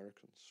with the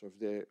Americans. So if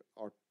they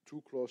are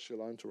too closely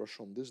aligned to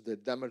Russia on this, they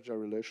damage their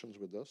relations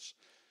with us.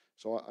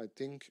 So I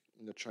think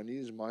in the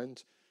Chinese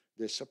mind,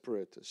 they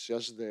separate this.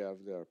 Yes, they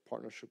have their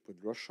partnership with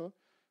Russia,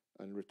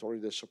 and rhetorically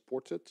they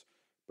support it.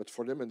 But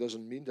for them, it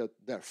doesn't mean that,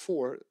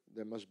 therefore,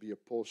 they must be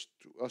opposed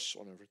to us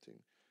on everything.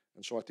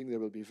 And so I think they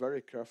will be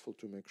very careful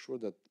to make sure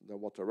that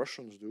what the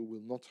Russians do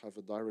will not have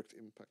a direct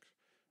impact,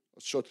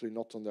 certainly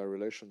not on their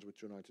relations with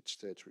the United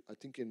States. I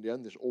think in the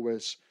end, there's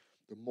always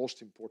the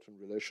most important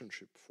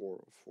relationship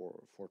for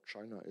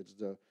China. It's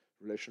the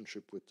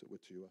relationship with the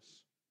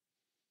US.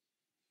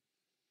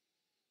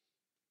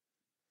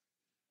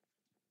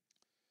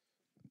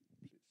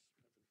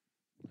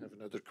 I have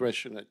another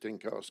question. I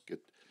think I asked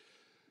it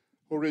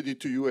already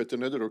to you at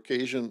another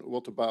occasion.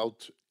 What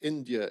about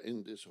India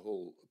in this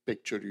whole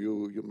picture?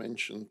 You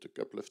mentioned a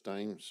couple of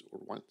times or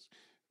once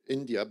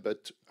India,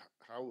 but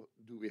how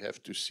do we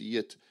have to see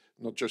it,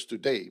 not just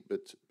today,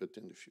 but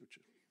in the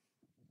future?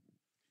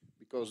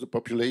 Because the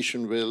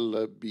population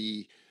will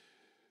be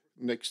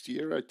next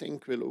year, I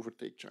think, will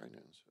overtake China.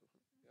 So.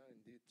 Yeah,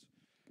 indeed.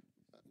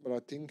 But I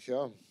think,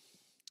 yeah,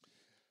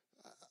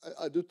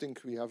 I do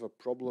think we have a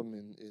problem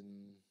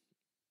in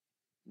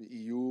the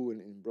EU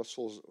and in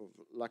Brussels of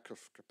lack of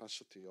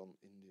capacity on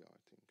India, I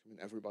think. I mean,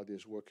 everybody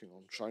is working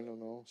on China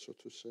now, so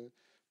to say.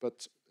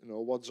 But,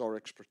 what's our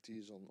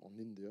expertise on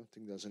India? I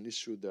think there's an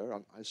issue there.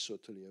 I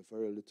certainly have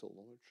very little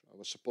knowledge. I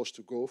was supposed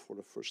to go for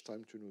the first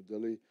time to New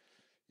Delhi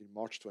in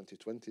March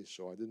 2020,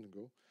 so I didn't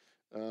go.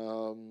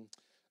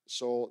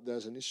 So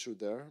there's an issue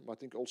there. But I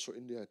think also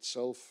India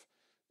itself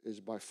is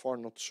by far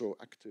not so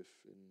active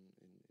in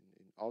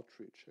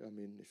outreach. I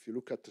mean, if you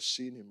look at the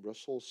scene in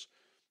Brussels,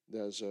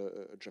 there's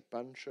a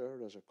Japan chair,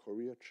 there's a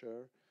Korea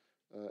chair.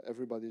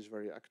 Everybody's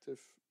very active,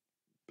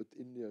 but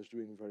India is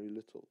doing very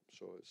little.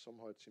 So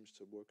somehow it seems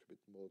to work a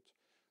bit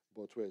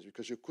both ways.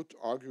 Because you could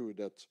argue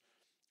that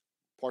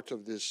part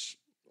of this,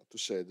 to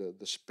say,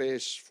 the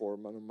space for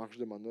marge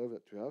de maneuver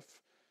that you have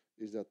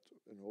is that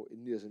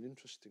India is an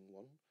interesting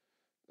one,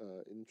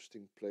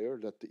 interesting player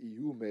that the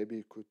EU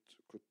maybe could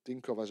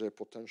think of as a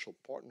potential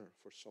partner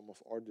for some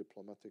of our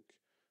diplomatic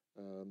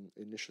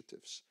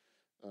initiatives.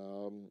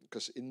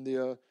 Because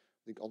India,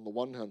 I think, on the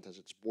one hand, has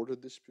its border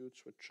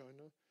disputes with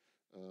China,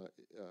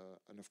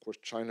 and of course,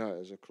 China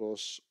has a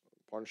close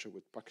partnership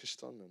with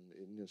Pakistan, and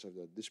the Indians have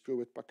that dispute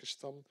with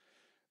Pakistan.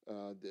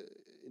 The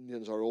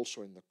Indians are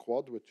also in the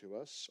Quad with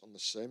US. On the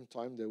same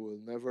time, they will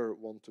never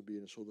want to be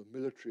in a sort of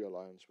military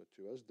alliance with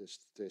US. They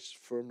stay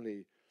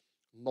firmly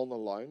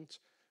non-aligned,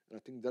 and I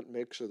think that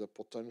makes it a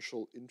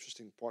potential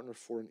interesting partner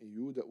for an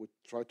EU that would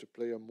try to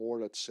play a more,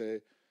 let's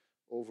say,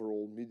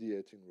 overall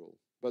mediating role.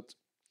 But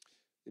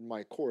in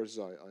my course,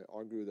 I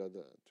argue that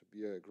to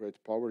be a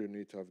great power, you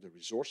need to have the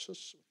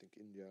resources. I think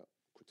India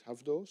could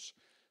have those,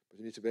 but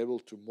you need to be able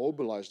to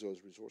mobilize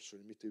those resources.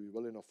 You need to be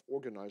well enough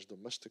organized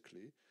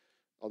domestically.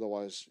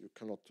 Otherwise, you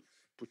cannot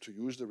put to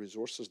use the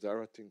resources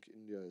there. I think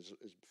India is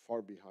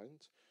far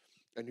behind.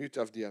 And you need to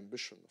have the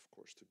ambition, of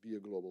course, to be a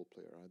global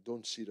player. I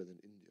don't see that in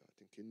India. I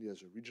think India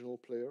is a regional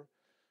player,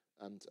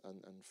 and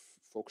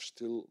folks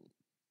still,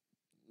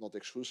 not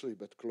exclusively,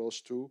 but close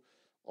to,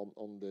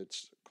 on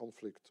its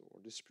conflict or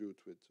dispute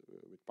with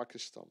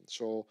Pakistan.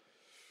 So,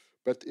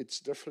 But it's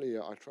definitely,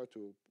 I try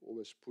to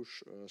always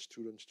push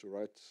students to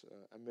write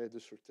MA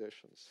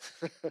dissertations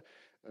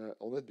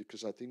on it,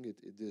 because I think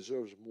it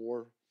deserves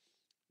more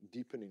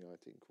deepening, I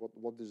think.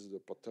 What is the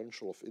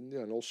potential of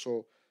India, and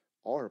also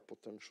our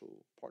potential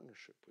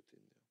partnership with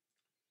India?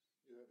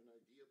 You have an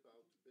idea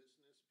about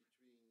business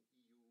between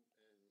EU and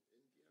India,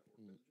 or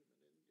Belgium and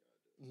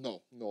India?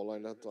 No,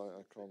 like that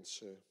I can't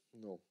say.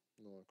 No,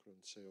 I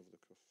couldn't say off the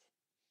cuff.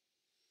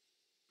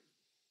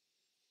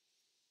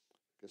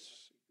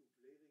 Guess.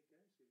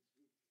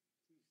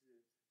 He's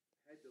the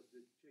head of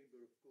the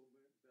Chamber of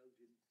Commerce,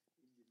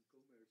 Belgian-Indian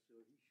Commerce, so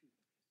he should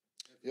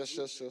have Yes. the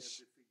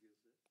figures.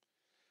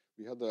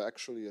 We had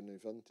actually an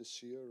event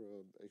this year,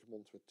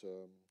 Egmont, with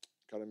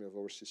Academy of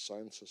Overseas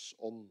Sciences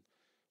on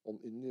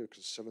India,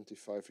 because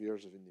 75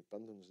 years of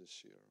independence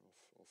this year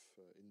of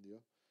India,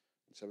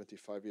 and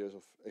 75 years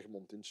of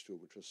Egmont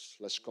Institute, which was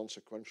less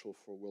consequential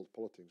for world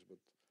politics, but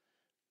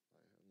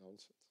I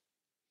announced it.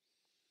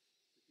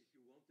 But if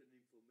you want an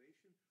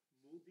information,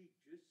 Modi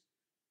just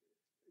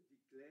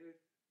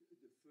declared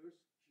the first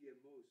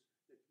GMOs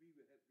that we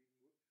have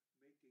been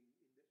making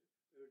in the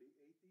early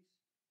 80s,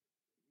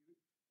 he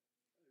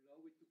allow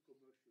it to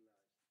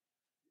commercialize.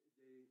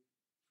 The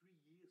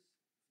 3 years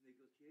of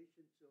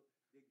negotiation, so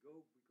they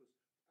go, because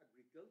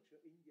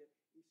agriculture, India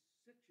is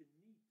such a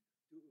need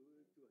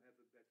to have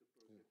a better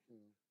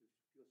production,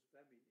 because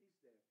famine is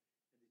there,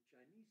 and the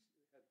Chinese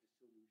have the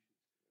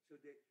solutions. So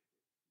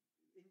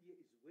India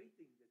is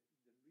waiting that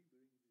then we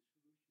bring the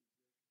solutions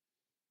there.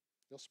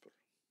 Jasper.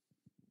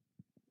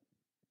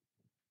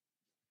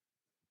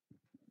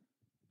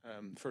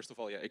 First of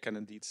all, I can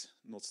indeed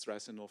not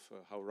stress enough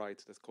how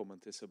right that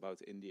comment is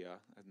about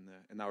India. And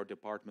in our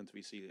department,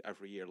 we see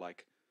every year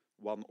like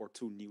 1 or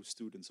 2 new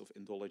students of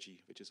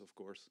Indology, which is, of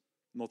course,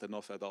 not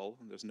enough at all.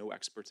 And there's no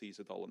expertise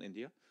at all in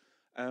India.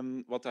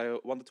 What I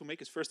wanted to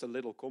make is first a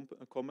little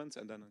comment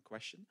and then a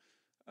question.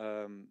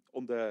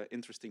 On the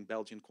interesting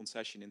Belgian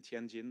concession in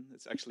Tianjin,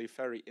 it's actually a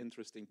very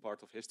interesting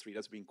part of history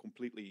that's been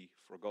completely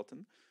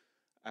forgotten.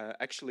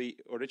 Actually,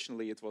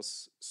 originally it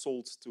was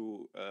sold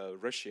to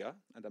Russia,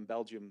 and then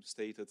Belgium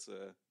stated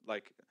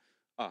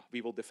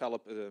we will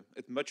develop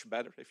it much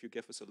better if you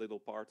give us a little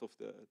part of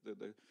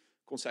the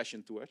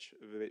concession to us,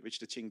 which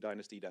the Qing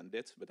dynasty then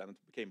did, but then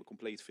it became a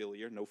complete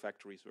failure. No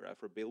factories were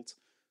ever built,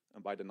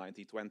 and by the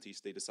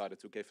 1920s they decided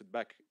to give it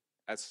back,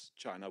 as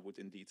China would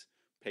indeed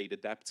pay the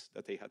debt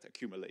that they had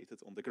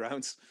accumulated on the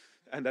grounds,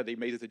 and then they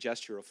made it a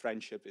gesture of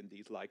friendship,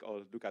 indeed, like,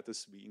 oh, look at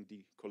us being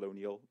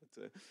decolonial.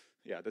 But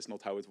that's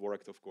not how it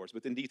worked, of course.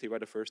 But indeed, they were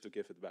the first to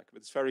give it back.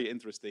 But it's a very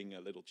interesting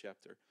little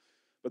chapter.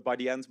 But by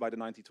the end, by the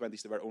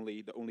 1920s, there were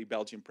the only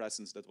Belgian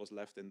presence that was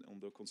left on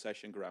the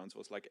concession grounds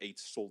was like 8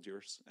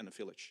 soldiers and a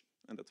village,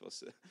 and that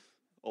was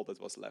all that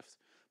was left.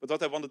 But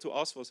what I wanted to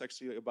ask was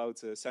actually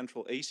about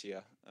Central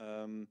Asia.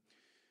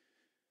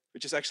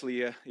 Which is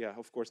actually,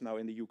 of course, now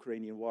in the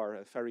Ukrainian war,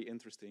 a very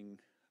interesting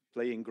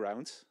playing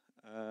ground.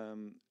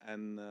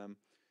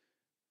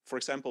 For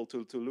example,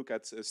 to look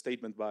at a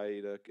statement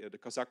by the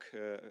Kazakh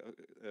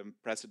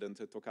president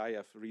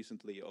Tokayev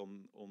recently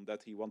on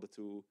that he wanted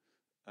to,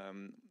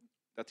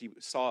 that he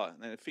saw,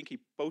 and I think he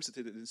posted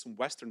it in some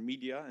Western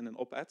media in an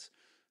op-ed,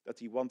 that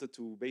he wanted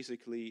to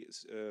basically,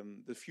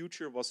 the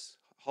future was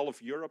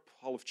half Europe,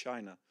 half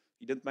China.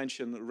 He didn't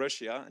mention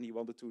Russia, and he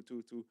wanted to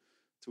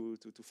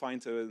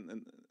find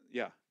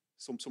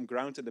some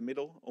ground in the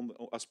middle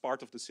as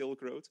part of the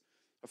Silk Road.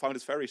 I found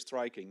it very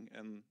striking,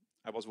 and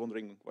I was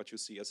wondering what you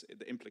see as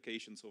the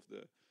implications of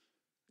the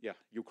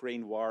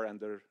Ukraine war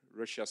and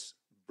Russia's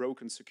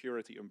broken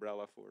security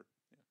umbrella for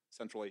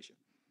Central Asia.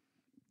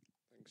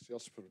 Thanks,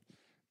 Jasper.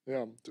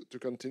 Yeah, to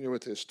continue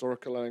with the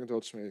historical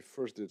anecdotes, maybe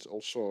first it's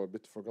also a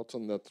bit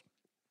forgotten that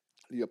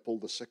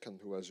Leopold II,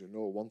 who, as you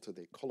know, wanted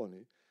a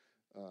colony,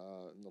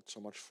 not so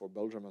much for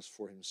Belgium as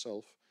for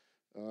himself,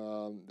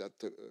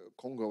 that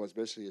Congo was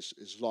basically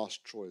his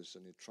last choice,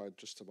 and he tried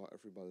just about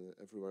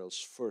everywhere else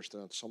first.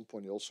 And at some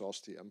point, he also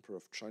asked the Emperor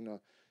of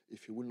China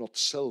if he would not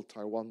sell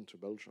Taiwan to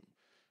Belgium,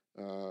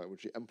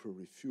 which the Emperor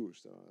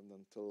refused. And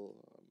then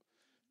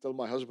tell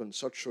my husband,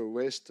 such a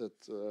wasted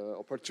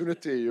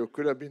opportunity. You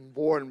could have been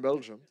born in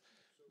Belgium,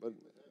 but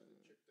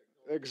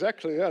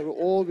exactly, we'll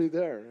all be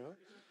there.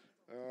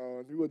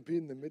 We would be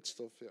in the midst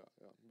of,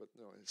 but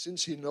no,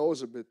 since he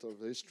knows a bit of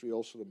the history,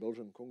 also the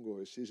Belgian Congo,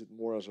 he sees it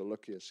more as a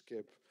lucky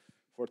escape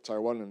for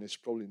Taiwan, and he's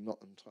probably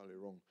not entirely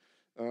wrong.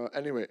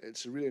 Anyway,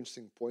 it's a really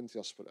interesting point,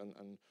 Jasper,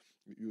 and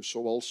you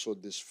saw also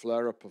this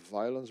flare-up of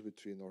violence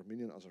between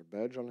Armenia and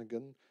Azerbaijan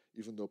again,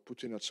 even though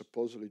Putin had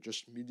supposedly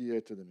just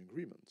mediated an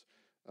agreement.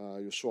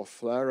 You saw a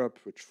flare-up,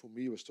 which for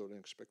me was totally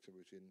unexpected,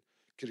 between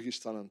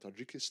Kyrgyzstan and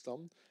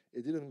Tajikistan.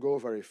 It didn't go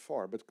very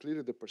far, but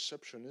clearly the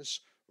perception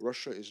is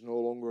Russia is no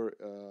longer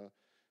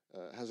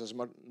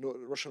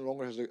Russia no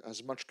longer has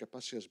as much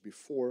capacity as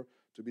before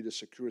to be the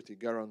security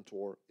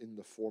guarantor in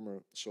the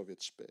former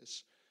Soviet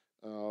space.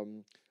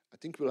 I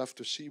think we'll have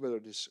to see whether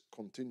this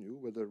continue,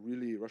 whether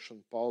really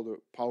Russian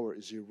power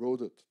is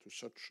eroded to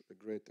such a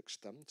great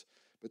extent.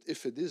 But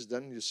if it is,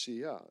 then you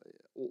see,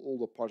 all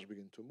the parts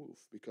begin to move,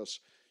 because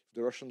if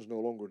the Russians no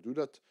longer do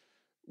that,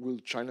 will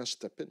China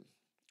step in?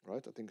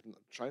 Right? I think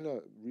China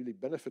really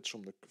benefits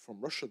from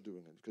Russia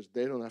doing it because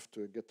they don't have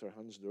to get their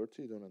hands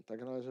dirty, don't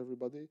antagonize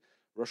everybody.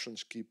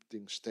 Russians keep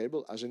things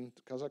stable, as in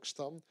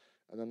Kazakhstan,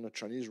 and then the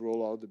Chinese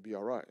roll out the BRI.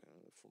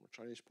 From a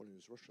Chinese point of view,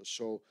 is Russia.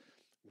 So,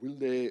 will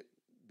they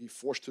be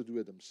forced to do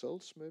it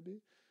themselves?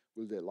 Maybe.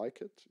 Will they like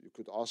it? You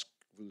could ask,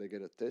 will they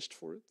get a taste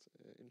for it?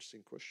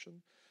 Interesting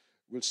question.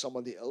 Will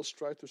somebody else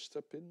try to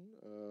step in?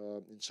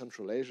 In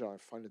Central Asia, I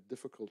find it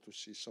difficult to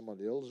see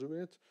somebody else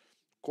doing it.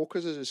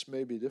 Caucasus is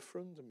maybe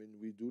different. I mean,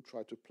 we do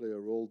try to play a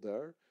role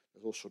there.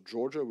 There's also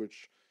Georgia,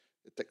 which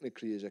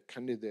technically is a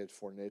candidate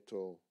for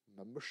NATO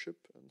membership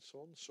and so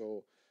on.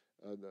 So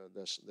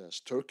there's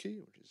Turkey,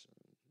 which is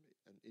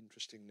an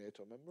interesting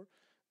NATO member.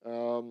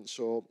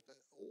 So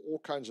all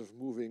kinds of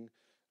moving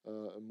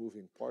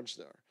parts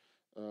there.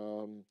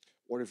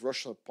 Or if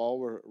Russian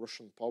power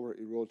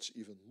erodes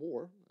even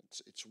more,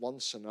 it's one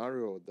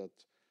scenario that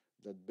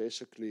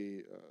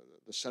basically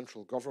the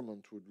central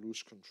government would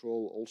lose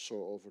control also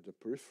over the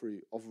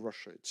periphery of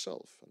Russia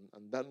itself.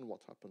 And then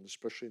what happened,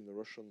 especially in the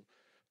Russian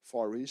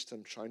Far East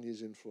and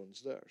Chinese influence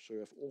there. So you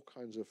have all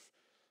kinds of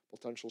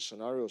potential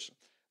scenarios.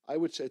 I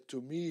would say,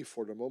 to me,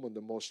 for the moment,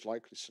 the most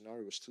likely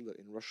scenario is still that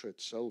in Russia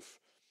itself,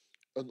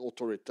 an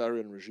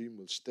authoritarian regime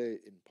will stay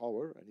in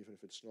power. And even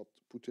if it's not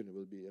Putin, it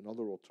will be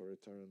another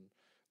authoritarian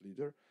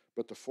leader.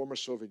 But the former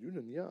Soviet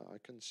Union, yeah, I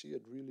can see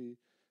it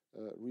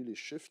really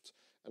shift.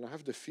 And I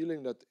have the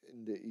feeling that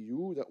in the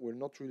EU that we're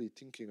not really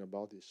thinking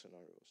about these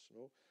scenarios. You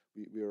know?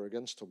 We are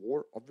against a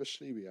war,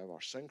 obviously. We have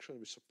our sanctions.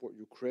 We support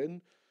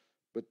Ukraine.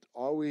 But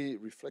are we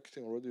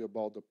reflecting already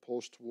about the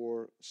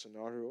post-war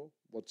scenario?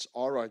 What's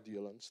our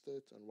ideal end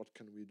state, and what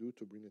can we do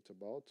to bring it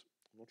about?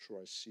 I'm not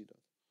sure I see that.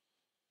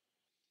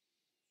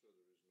 So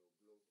there is no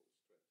global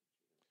strategy.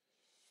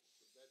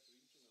 For that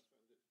reason,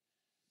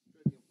 I find it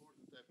very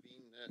important. I've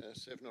been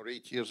 7 or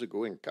 8 years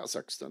ago in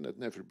Kazakhstan. I'd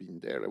never been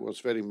there. I was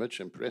very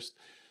much impressed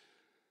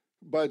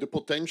by the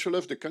potential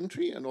of the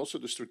country, and also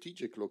the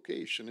strategic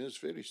location is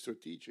very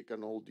strategic,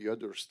 and all the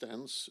other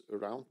stands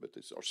around, but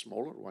these are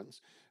smaller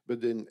ones.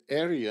 But in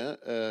area,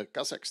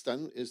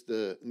 Kazakhstan is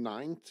the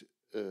 9th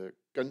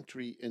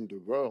country in the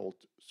world,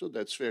 so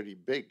that's very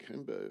big.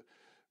 And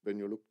when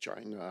you look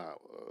China,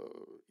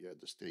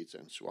 the States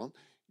and so on,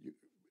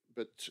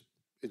 but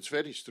it's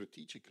very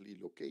strategically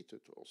located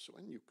also,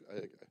 and you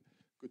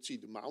could see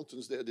the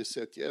mountains there. They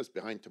said, yes,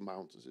 behind the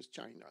mountains is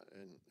China,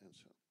 and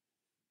so on.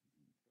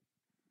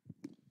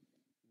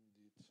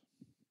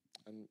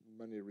 And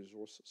many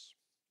resources.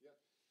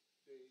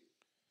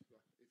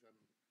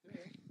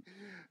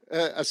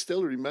 I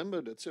still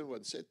remember that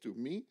someone said to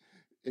me,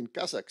 in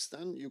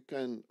Kazakhstan, you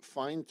can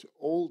find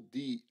all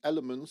the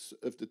elements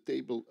of the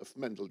table of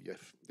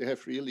Mendeleev. They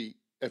have really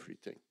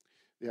everything.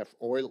 They have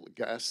oil,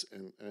 gas,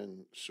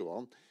 and so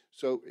on.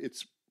 So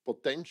it's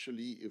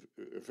potentially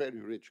a very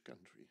rich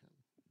country.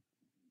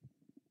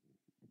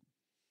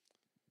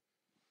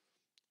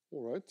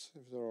 All right,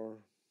 if there are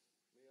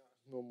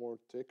no more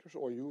takers,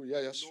 or you,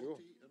 yes, sure.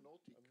 A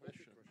naughty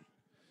question.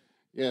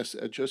 Yes,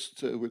 I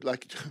just would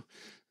like to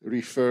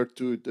refer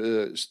to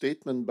the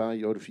statement by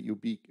your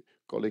VUB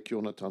colleague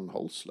Jonathan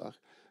Holzlach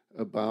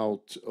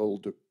about all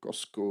the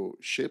COSCO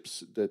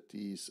ships, that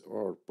these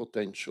are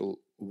potential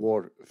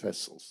war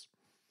vessels.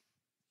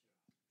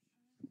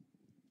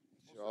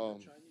 Also,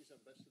 the Chinese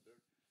ambassador,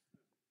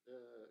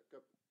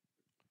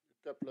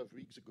 a couple of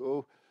weeks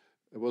ago,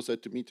 I was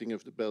at the meeting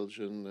of the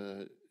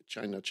Belgian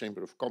China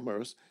Chamber of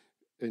Commerce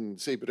in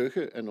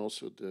Zeebrugge, and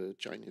also the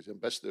Chinese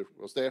ambassador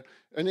was there.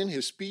 And in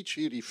his speech,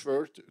 he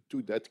referred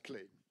to that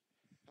claim.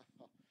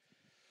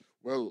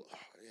 Well,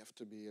 you have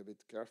to be a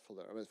bit careful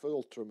there. I mean, for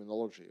all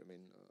terminology, I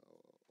mean,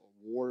 a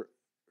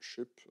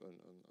warship and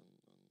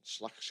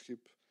slagschip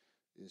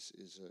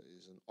is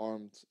an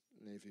armed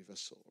navy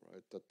vessel,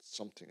 right? That's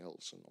something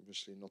else, and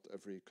obviously not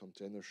every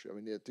container ship. I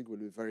mean, I think it will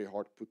be very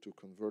hard to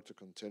convert a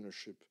container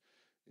ship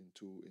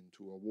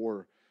into a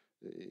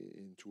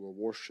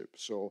warship.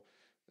 So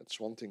that's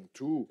one thing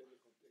too.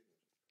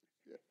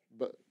 Yeah,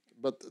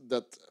 but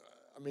that,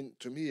 I mean,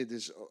 to me, it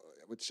is.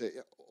 I would say,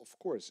 of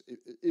course,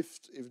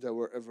 if there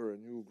were ever a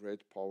new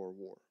great power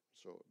war,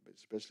 so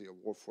it's basically a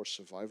war for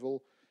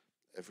survival,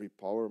 every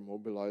power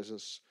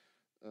mobilizes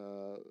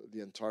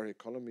the entire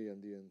economy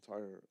and the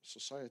entire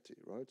society,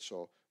 right?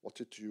 So what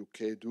did the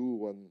UK do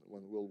when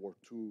World War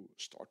II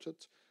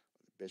started?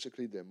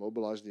 Basically, they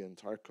mobilized the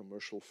entire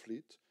commercial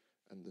fleet,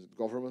 and the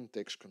government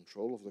takes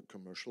control of the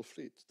commercial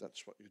fleet.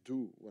 That's what you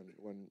do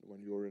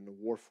when you're in a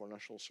war for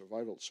national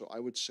survival. So I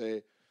would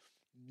say,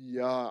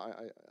 yeah,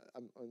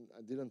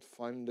 I didn't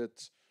find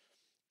it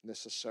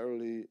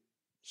necessarily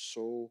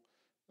so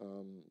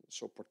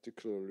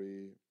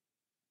particularly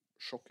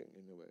shocking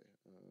in a way.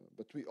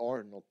 But we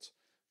are not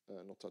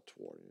at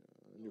war.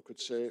 Yeah. And you could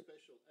say a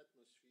special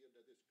atmosphere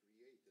that is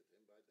created,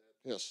 and by that,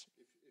 yes,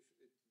 if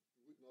it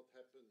would not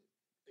happen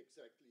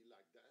exactly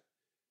like that,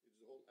 it's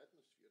the whole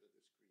atmosphere that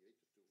is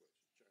created towards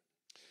China.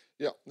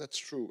 Yeah, that's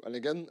true. And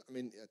again, I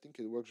mean, I think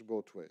it works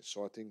both ways.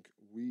 So I think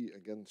we,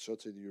 again,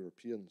 certainly the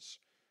Europeans,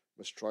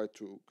 must try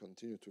to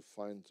continue to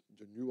find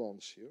the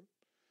nuance here.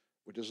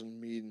 which doesn't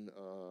mean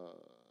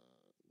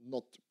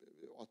not,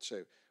 I'd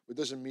say, it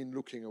doesn't mean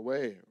looking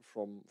away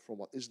from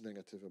what is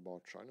negative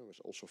about China. We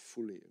also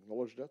fully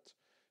acknowledge that.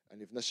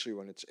 And if necessary,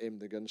 when it's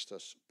aimed against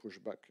us, push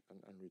back and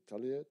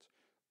retaliate,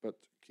 but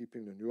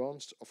keeping the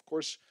nuance. Of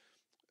course,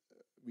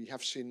 we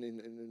have seen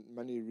in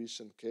many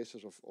recent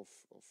cases of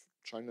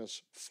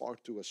China's far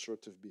too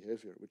assertive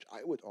behavior, which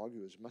I would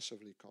argue is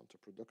massively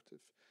counterproductive.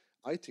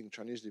 I think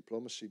Chinese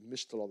diplomacy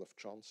missed a lot of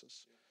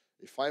chances.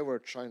 Yeah. If I were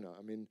China,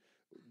 I mean,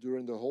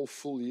 during the whole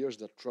full years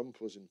that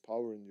Trump was in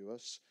power in the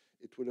US,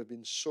 it would have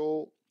been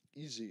so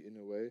easy in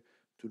a way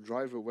to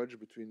drive a wedge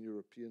between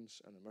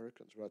Europeans and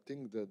Americans. But I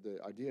think that the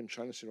idea in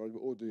China is,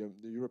 oh, the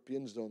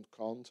Europeans don't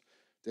count,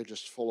 they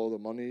just follow the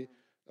money.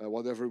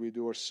 Whatever we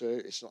do or say,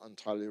 it's not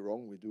entirely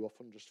wrong. We do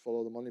often just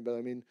follow the money. But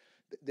I mean,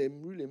 they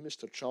really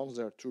missed a chance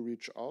there to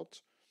reach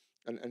out.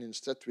 And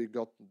instead we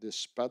got this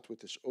spat with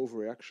this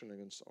overreaction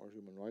against our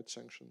human rights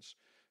sanctions.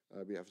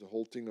 We have the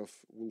whole thing of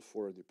wolf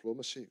warrior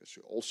diplomacy. Because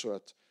you also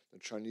had the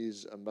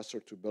Chinese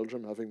ambassador to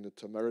Belgium having the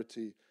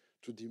temerity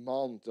to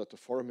demand that the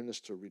foreign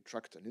minister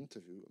retract an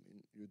interview. I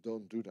mean, you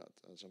don't do that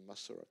as an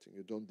ambassador. I think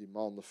you don't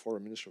demand the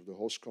foreign minister of the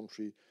host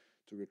country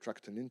to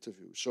retract an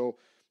interview. So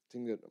I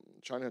think that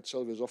China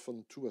itself is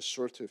often too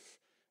assertive,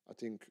 I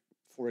think,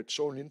 for its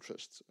own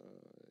interests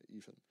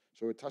even.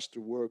 So it has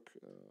to work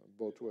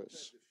both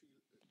ways.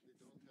 They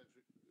don't have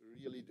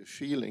really the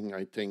feeling,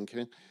 I think.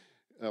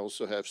 I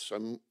also have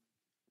some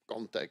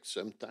contact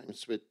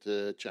sometimes with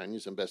the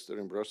Chinese ambassador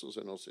in Brussels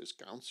and also his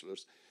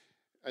counselors.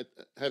 I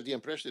have the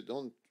impression they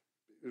don't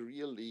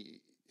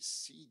really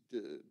see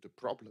the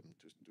problem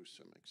to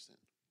some extent.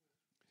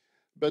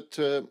 But,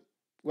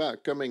 well,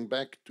 coming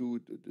back to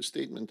the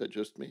statement I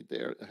just made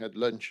there, I had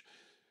lunch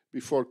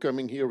before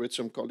coming here with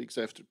some colleagues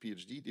after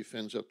PhD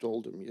defense. I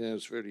told them, yeah,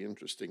 it's a very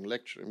interesting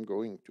lecture I'm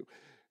going to,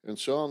 and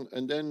so on.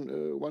 And then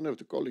one of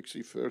the colleagues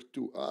referred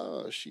to,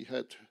 she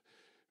had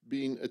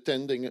been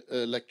attending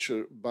a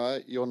lecture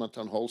by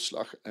Jonathan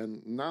Holzlach,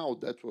 and now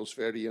that was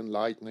very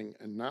enlightening,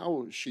 and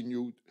now she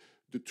knew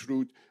the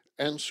truth,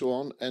 and so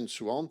on, and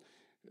so on.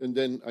 And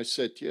then I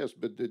said, yes,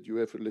 but did you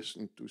ever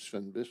listen to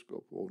Sven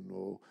Biscop? Oh,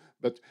 no.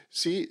 But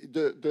see,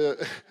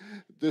 the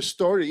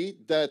story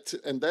that,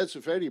 and that's a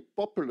very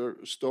popular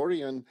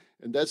story, and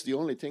that's the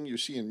only thing you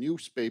see in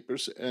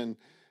newspapers. And,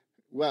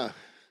 well,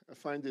 I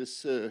find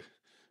this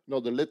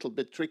not a little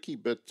bit tricky,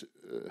 but,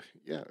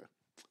 yeah,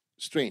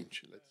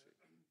 strange, let's say.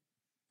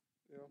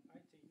 Yeah. I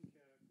think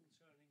concerning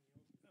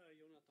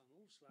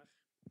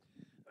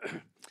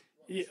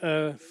Jonathan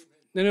Holzlach,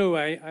 no,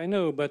 I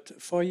know, but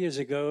 4 years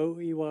ago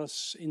he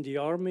was in the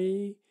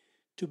army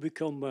to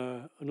become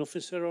an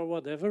officer or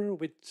whatever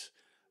with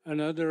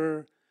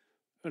another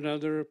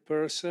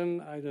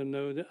person. I don't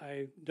know,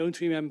 I don't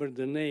remember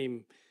the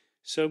name.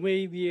 So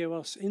maybe he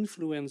was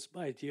influenced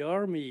by the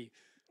army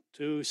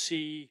to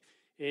see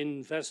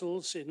in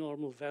vessels, in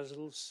normal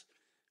vessels,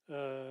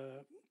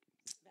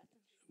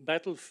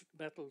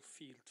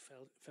 battlefield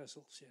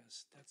vessels.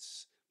 Yes,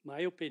 that's my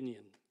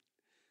opinion.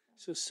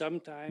 So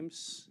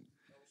sometimes.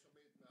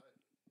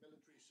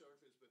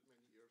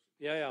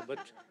 Yeah, but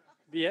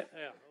yeah,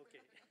 okay.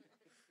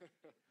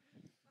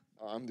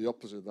 I'm the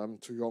opposite. I'm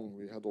too young.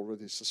 We had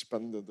already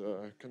suspended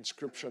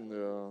conscription.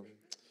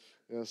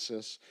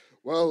 Yes.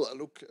 Well,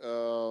 look,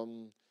 I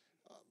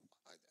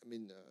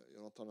mean,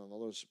 Jonathan and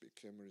others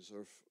became a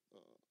reserve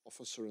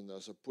officer, and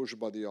as a push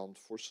by the armed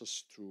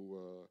forces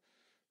to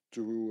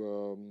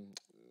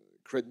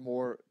create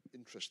more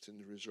interest in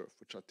the reserve,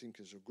 which I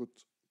think is a good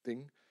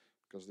thing,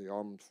 because the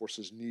armed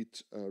forces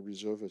need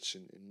reservists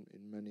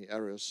in many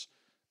areas.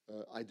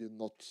 I did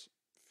not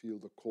feel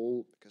the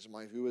call, because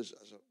my view is,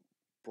 as a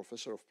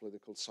professor of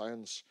political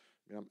science,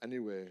 I mean, I'm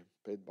anyway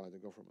paid by the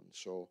government,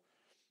 so,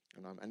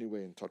 and I'm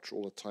anyway in touch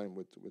all the time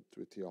with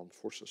the armed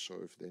forces.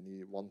 So if they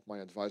want my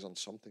advice on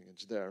something,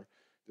 it's there.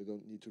 They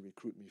don't need to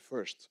recruit me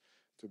first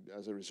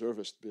as a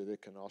reservist. They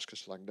can ask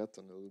us like that,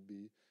 and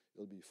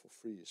it'll be for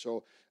free.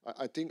 So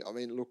I think, I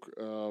mean, look,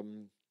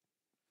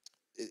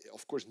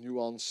 of course,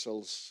 nuance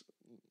sells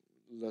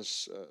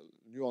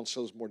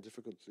more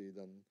difficultly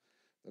than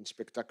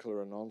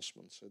spectacular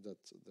announcements.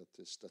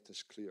 That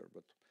is clear.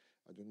 But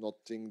I do not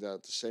think that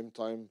at the same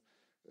time,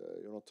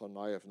 Jonathan and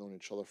I have known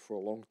each other for a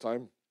long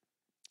time,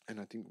 and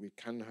I think we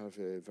can have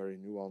a very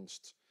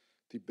nuanced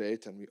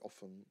debate, and we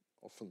often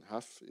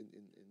have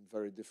in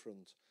very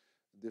different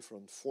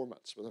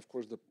formats. But of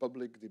course, the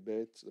public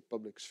debate, the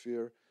public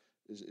sphere,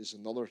 is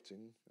another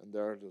thing, and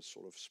there the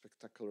sort of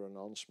spectacular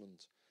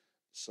announcement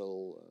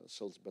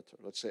sells better.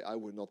 Let's say I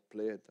would not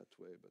play it that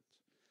way, but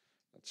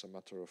that's a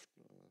matter of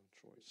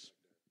choice.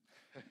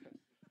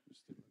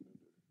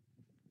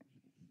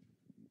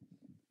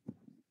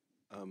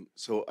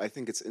 So I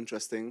think it's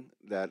interesting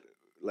that,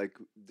 like,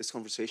 this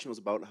conversation was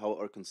about how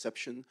our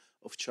conception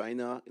of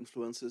China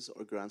influences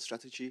our grand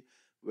strategy,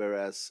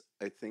 whereas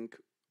I think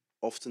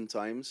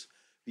oftentimes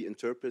we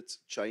interpret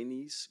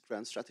Chinese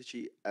grand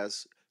strategy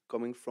as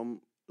coming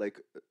from like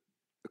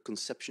a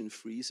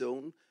conception-free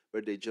zone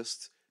where they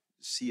just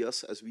see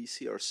us as we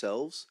see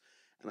ourselves.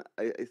 And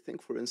I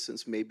think, for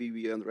instance, maybe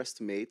we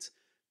underestimate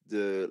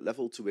the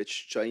level to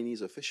which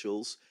Chinese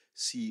officials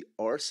see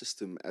our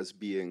system as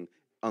being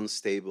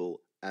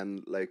unstable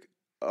and like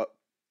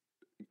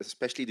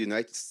especially the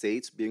United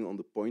States being on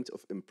the point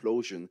of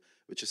implosion,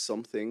 which is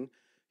something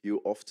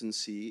you often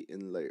see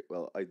in like,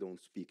 well, I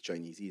don't speak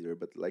Chinese either,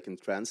 but like in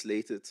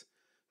translated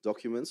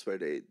documents where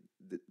they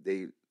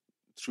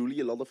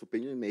truly, a lot of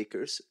opinion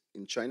makers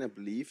in China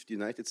believe the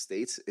United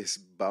States is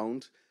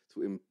bound to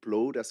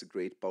implode as a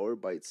great power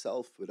by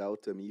itself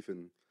without them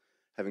even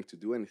having to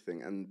do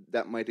anything. And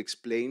that might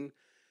explain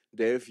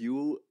their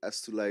view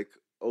as to like,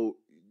 oh,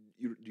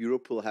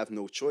 Europe will have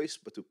no choice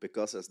but to pick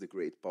us as the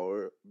great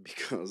power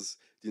because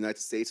the United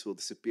States will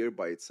disappear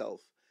by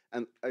itself.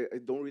 And I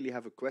don't really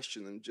have a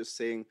question. I'm just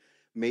saying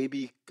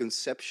maybe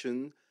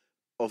conception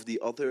of the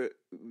other,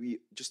 we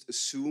just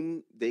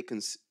assume they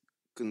can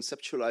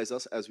conceptualize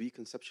us as we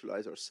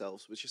conceptualize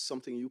ourselves, which is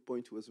something you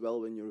point to as well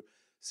when you're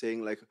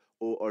saying like,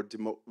 oh,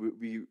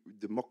 we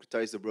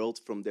democratize the world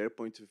from their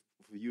point of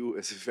view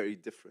is a very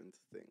different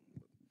thing.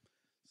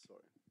 Sorry.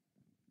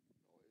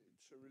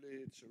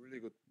 It's a really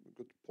good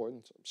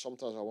point.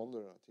 Sometimes I wonder,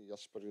 I think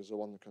Jasper is the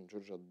one who can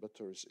judge that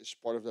better. Is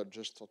part of that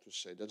just how to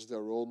say that's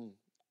their own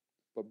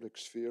public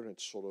sphere?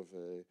 It's sort of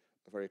a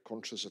very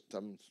conscious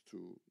attempt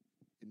to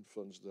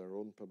influence their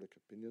own public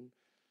opinion.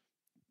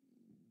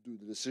 Do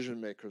the decision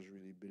makers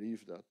really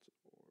believe that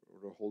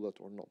or hold that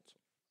or not?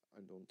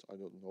 I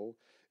don't know.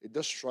 It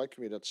does strike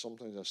me that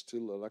sometimes there's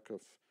still a lack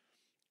of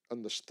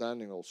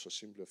understanding also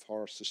simply of how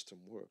our system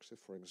works. If,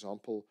 for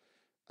example,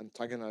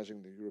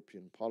 antagonizing the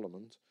European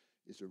Parliament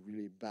is a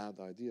really bad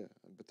idea,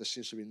 but there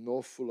seems to be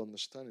no full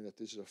understanding that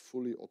this is a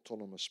fully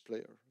autonomous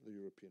player, the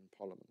European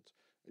Parliament.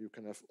 You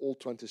can have all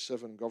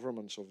 27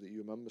 governments of the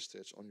EU member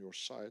states on your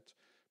side,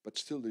 but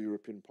still the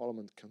European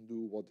Parliament can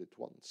do what it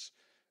wants.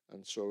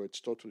 And so it's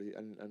totally,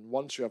 and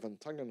once you have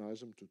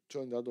antagonized them, to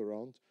turn that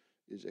around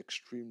is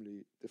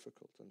extremely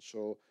difficult. And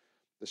so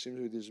there seems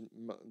to be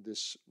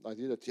this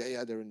idea that,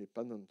 yeah, they're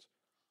independent.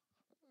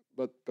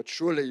 But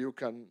surely you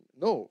can,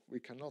 no, we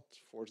cannot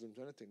force them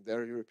to anything.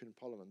 They're a European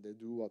Parliament. They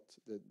do what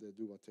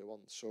they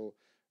want. So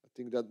I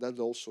think that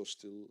also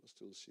still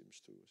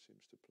seems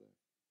to play.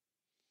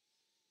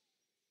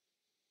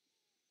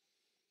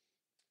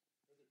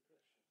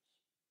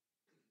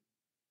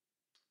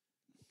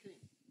 Okay,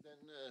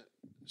 then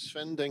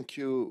Sven, thank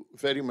you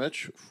very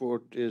much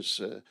for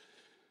this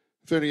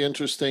very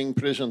interesting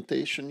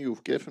presentation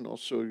you've given.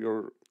 Also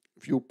your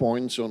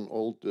viewpoints on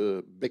all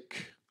the big,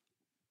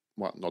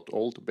 well, not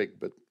all the big,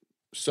 but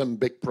some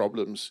big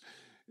problems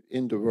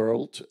in the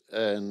world.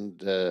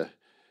 And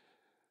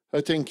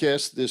I think,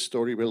 yes, this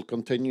story will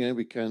continue.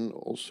 We can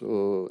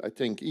also, I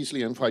think,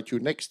 easily invite you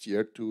next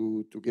year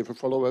to give a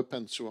follow-up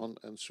and so on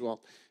and so on.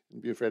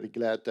 And we're very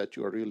glad that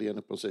you are really in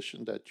a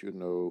position that you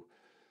know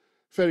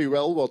very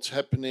well what's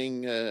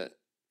happening,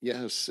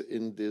 yes,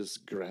 in this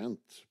grant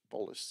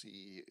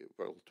policy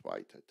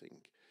worldwide, I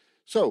think.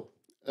 So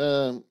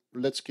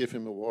let's give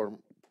him a warm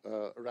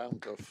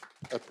round of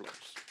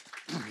applause.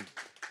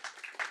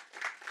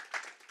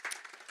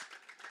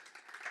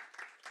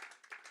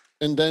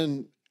 And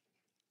then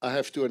I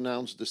have to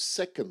announce the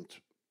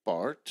second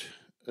part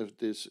of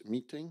this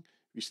meeting.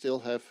 We still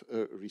have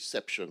a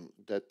reception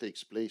that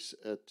takes place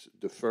at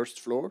the first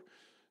floor.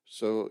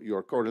 So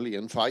you're cordially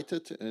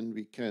invited, and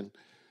we can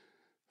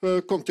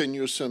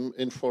continue some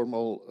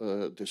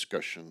informal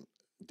discussion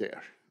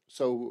there.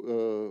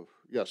 So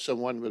yeah,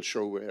 someone will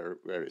show where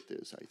it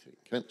is, I think.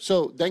 And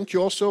so thank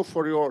you also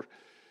for your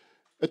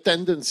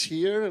attendance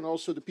here, and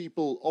also the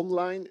people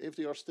online, if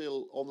they are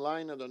still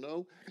online, I don't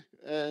know.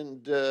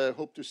 And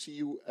hope to see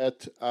you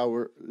at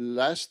our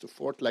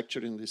fourth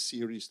lecture in this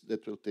series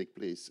that will take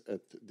place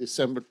at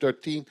December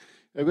 13.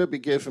 It will be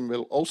given,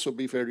 will also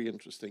be very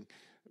interesting,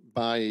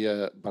 by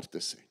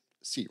Bartese.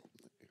 See you.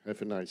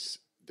 Have a nice